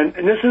 And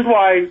this is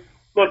why,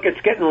 look,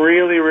 it's getting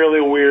really, really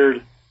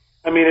weird.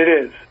 I mean, it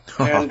is.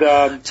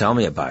 And tell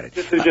me about it.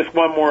 This is just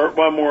one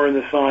more in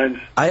the signs.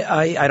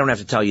 I don't have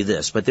to tell you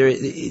this, but there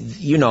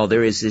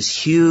is this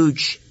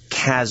huge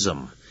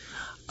chasm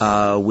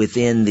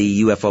within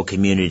the UFO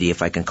community,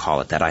 if I can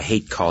call it that. I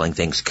hate calling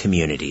things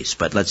communities,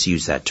 but let's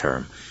use that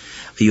term.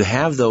 You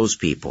have those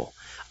people,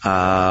 you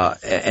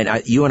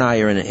and I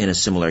are in a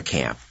similar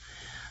camp.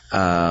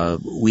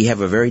 We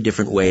have a very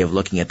different way of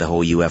looking at the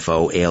whole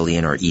UFO,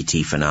 alien, or ET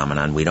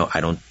phenomenon.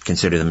 I don't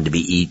consider them to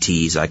be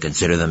ETs. I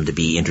consider them to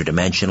be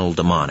interdimensional,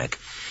 demonic.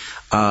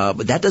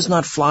 But that does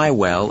not fly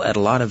well at a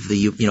lot of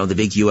the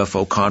big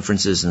UFO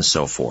conferences and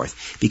so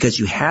forth, because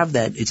you have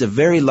that. It's a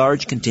very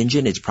large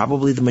contingent. It's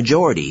probably the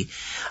majority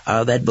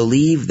that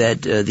believe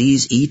that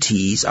these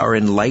ETs are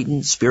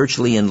enlightened,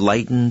 spiritually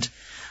enlightened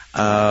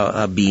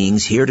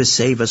beings here to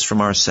save us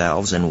from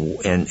ourselves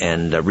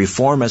and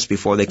reform us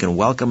before they can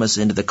welcome us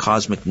into the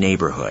cosmic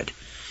neighborhood.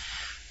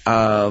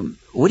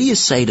 What do you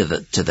say to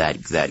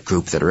that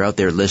group that are out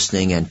there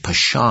listening and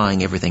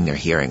pshawing everything they're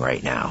hearing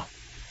right now?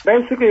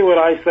 Basically what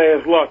I say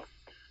is, look,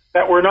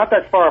 that we're not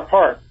that far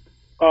apart.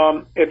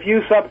 If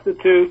you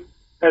substitute,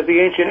 as the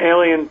ancient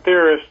alien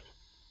theorists,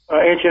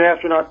 ancient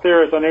astronaut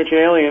theorists on ancient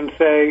aliens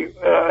say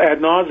ad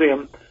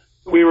nauseum,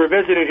 we were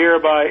visited here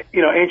by,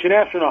 ancient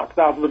astronauts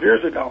thousands of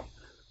years ago.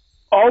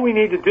 All we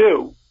need to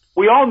do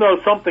we all know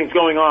something's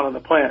going on the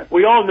planet.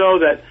 We all know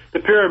that the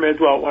pyramids,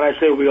 well, when I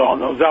say we all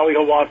know, Zali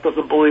Hawass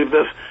doesn't believe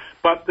this,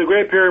 but the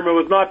Great Pyramid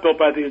was not built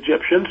by the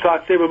Egyptians.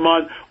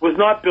 Sacsayhuaman was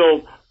not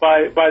built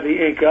by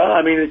the Inca.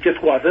 I mean, it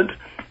just wasn't.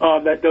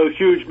 That those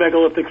huge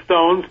megalithic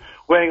stones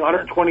weighing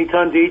 120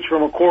 tons each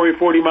from a quarry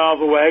 40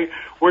 miles away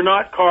were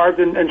not carved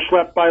and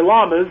schlepped by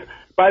llamas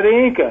by the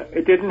Inca.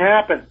 It didn't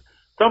happen.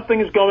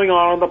 Something is going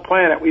on the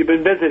planet. We've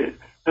been visited.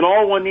 And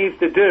all one needs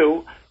to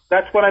do,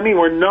 that's what I mean,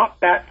 we're not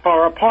that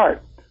far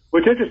apart.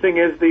 What's interesting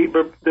is the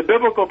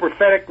biblical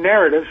prophetic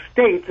narrative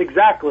states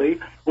exactly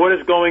what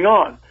is going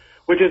on,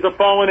 which is the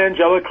fallen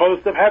angelic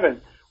host of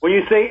heaven. When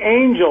you say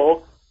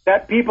angel,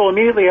 that people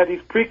immediately have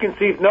these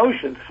preconceived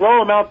notions. Throw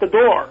them out the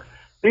door.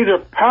 These are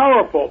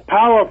powerful,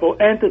 powerful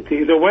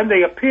entities, and when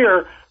they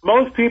appear,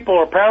 most people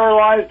are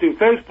paralyzed, do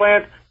face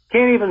plants,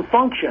 can't even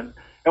function.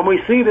 And we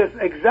see this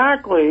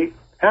exactly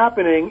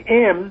happening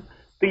in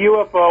the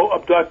UFO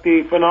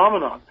abductee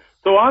phenomenon.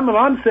 So what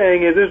I'm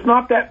saying is we're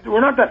not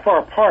that far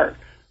apart.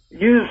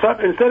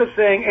 Instead of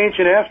saying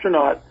ancient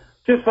astronaut,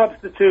 just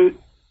substitute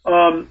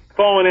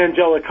fallen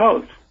angelic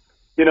hosts.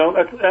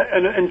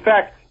 And in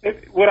fact,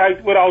 what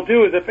I'll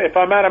do is if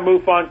I'm at a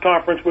MUFON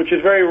conference, which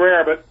is very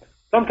rare, but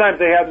sometimes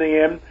they have me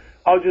in,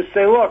 I'll just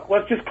say, look,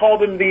 let's just call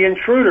them the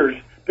intruders,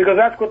 because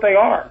that's what they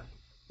are.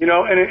 And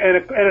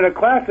in a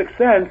classic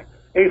sense,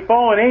 a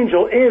fallen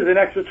angel is an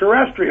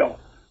extraterrestrial.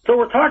 So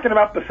we're talking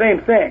about the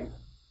same thing.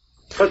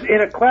 But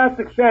in a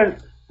classic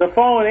sense, the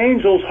fallen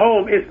angel's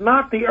home is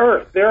not the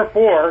Earth.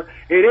 Therefore,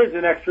 it is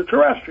an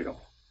extraterrestrial.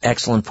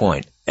 Excellent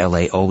point.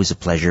 L.A., always a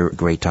pleasure.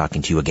 Great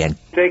talking to you again.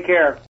 Take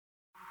care.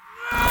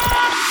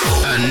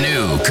 A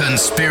new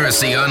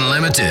Conspiracy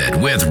Unlimited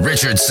with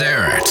Richard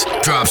Serrett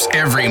drops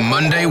every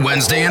Monday,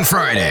 Wednesday, and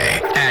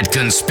Friday at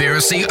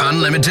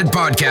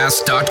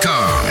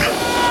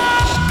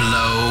conspiracyunlimitedpodcast.com.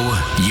 Blow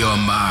your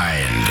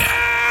mind.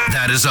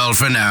 That is all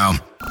for now.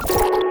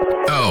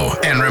 Oh,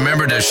 and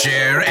remember to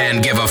share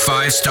and give a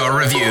 5-star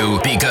review,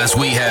 because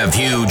we have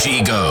huge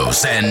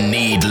egos and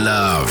need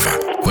love.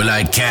 We're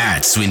like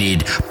cats. We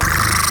need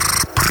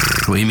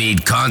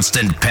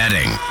constant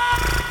petting.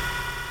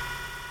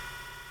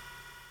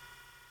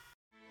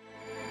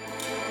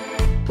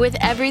 With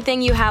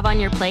everything you have on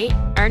your plate,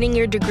 earning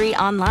your degree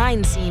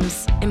online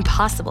seems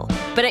impossible.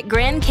 But at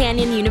Grand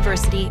Canyon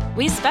University,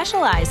 we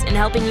specialize in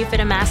helping you fit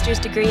a master's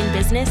degree in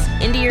business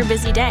into your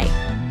busy day.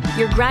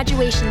 Your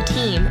graduation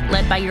team,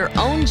 led by your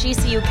own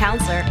GCU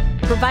counselor,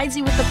 provides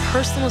you with the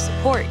personal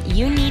support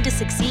you need to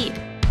succeed.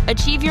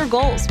 Achieve your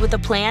goals with a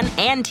plan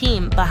and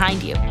team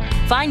behind you.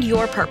 Find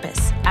your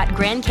purpose at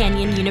Grand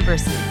Canyon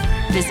University.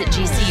 Visit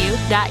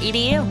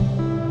gcu.edu.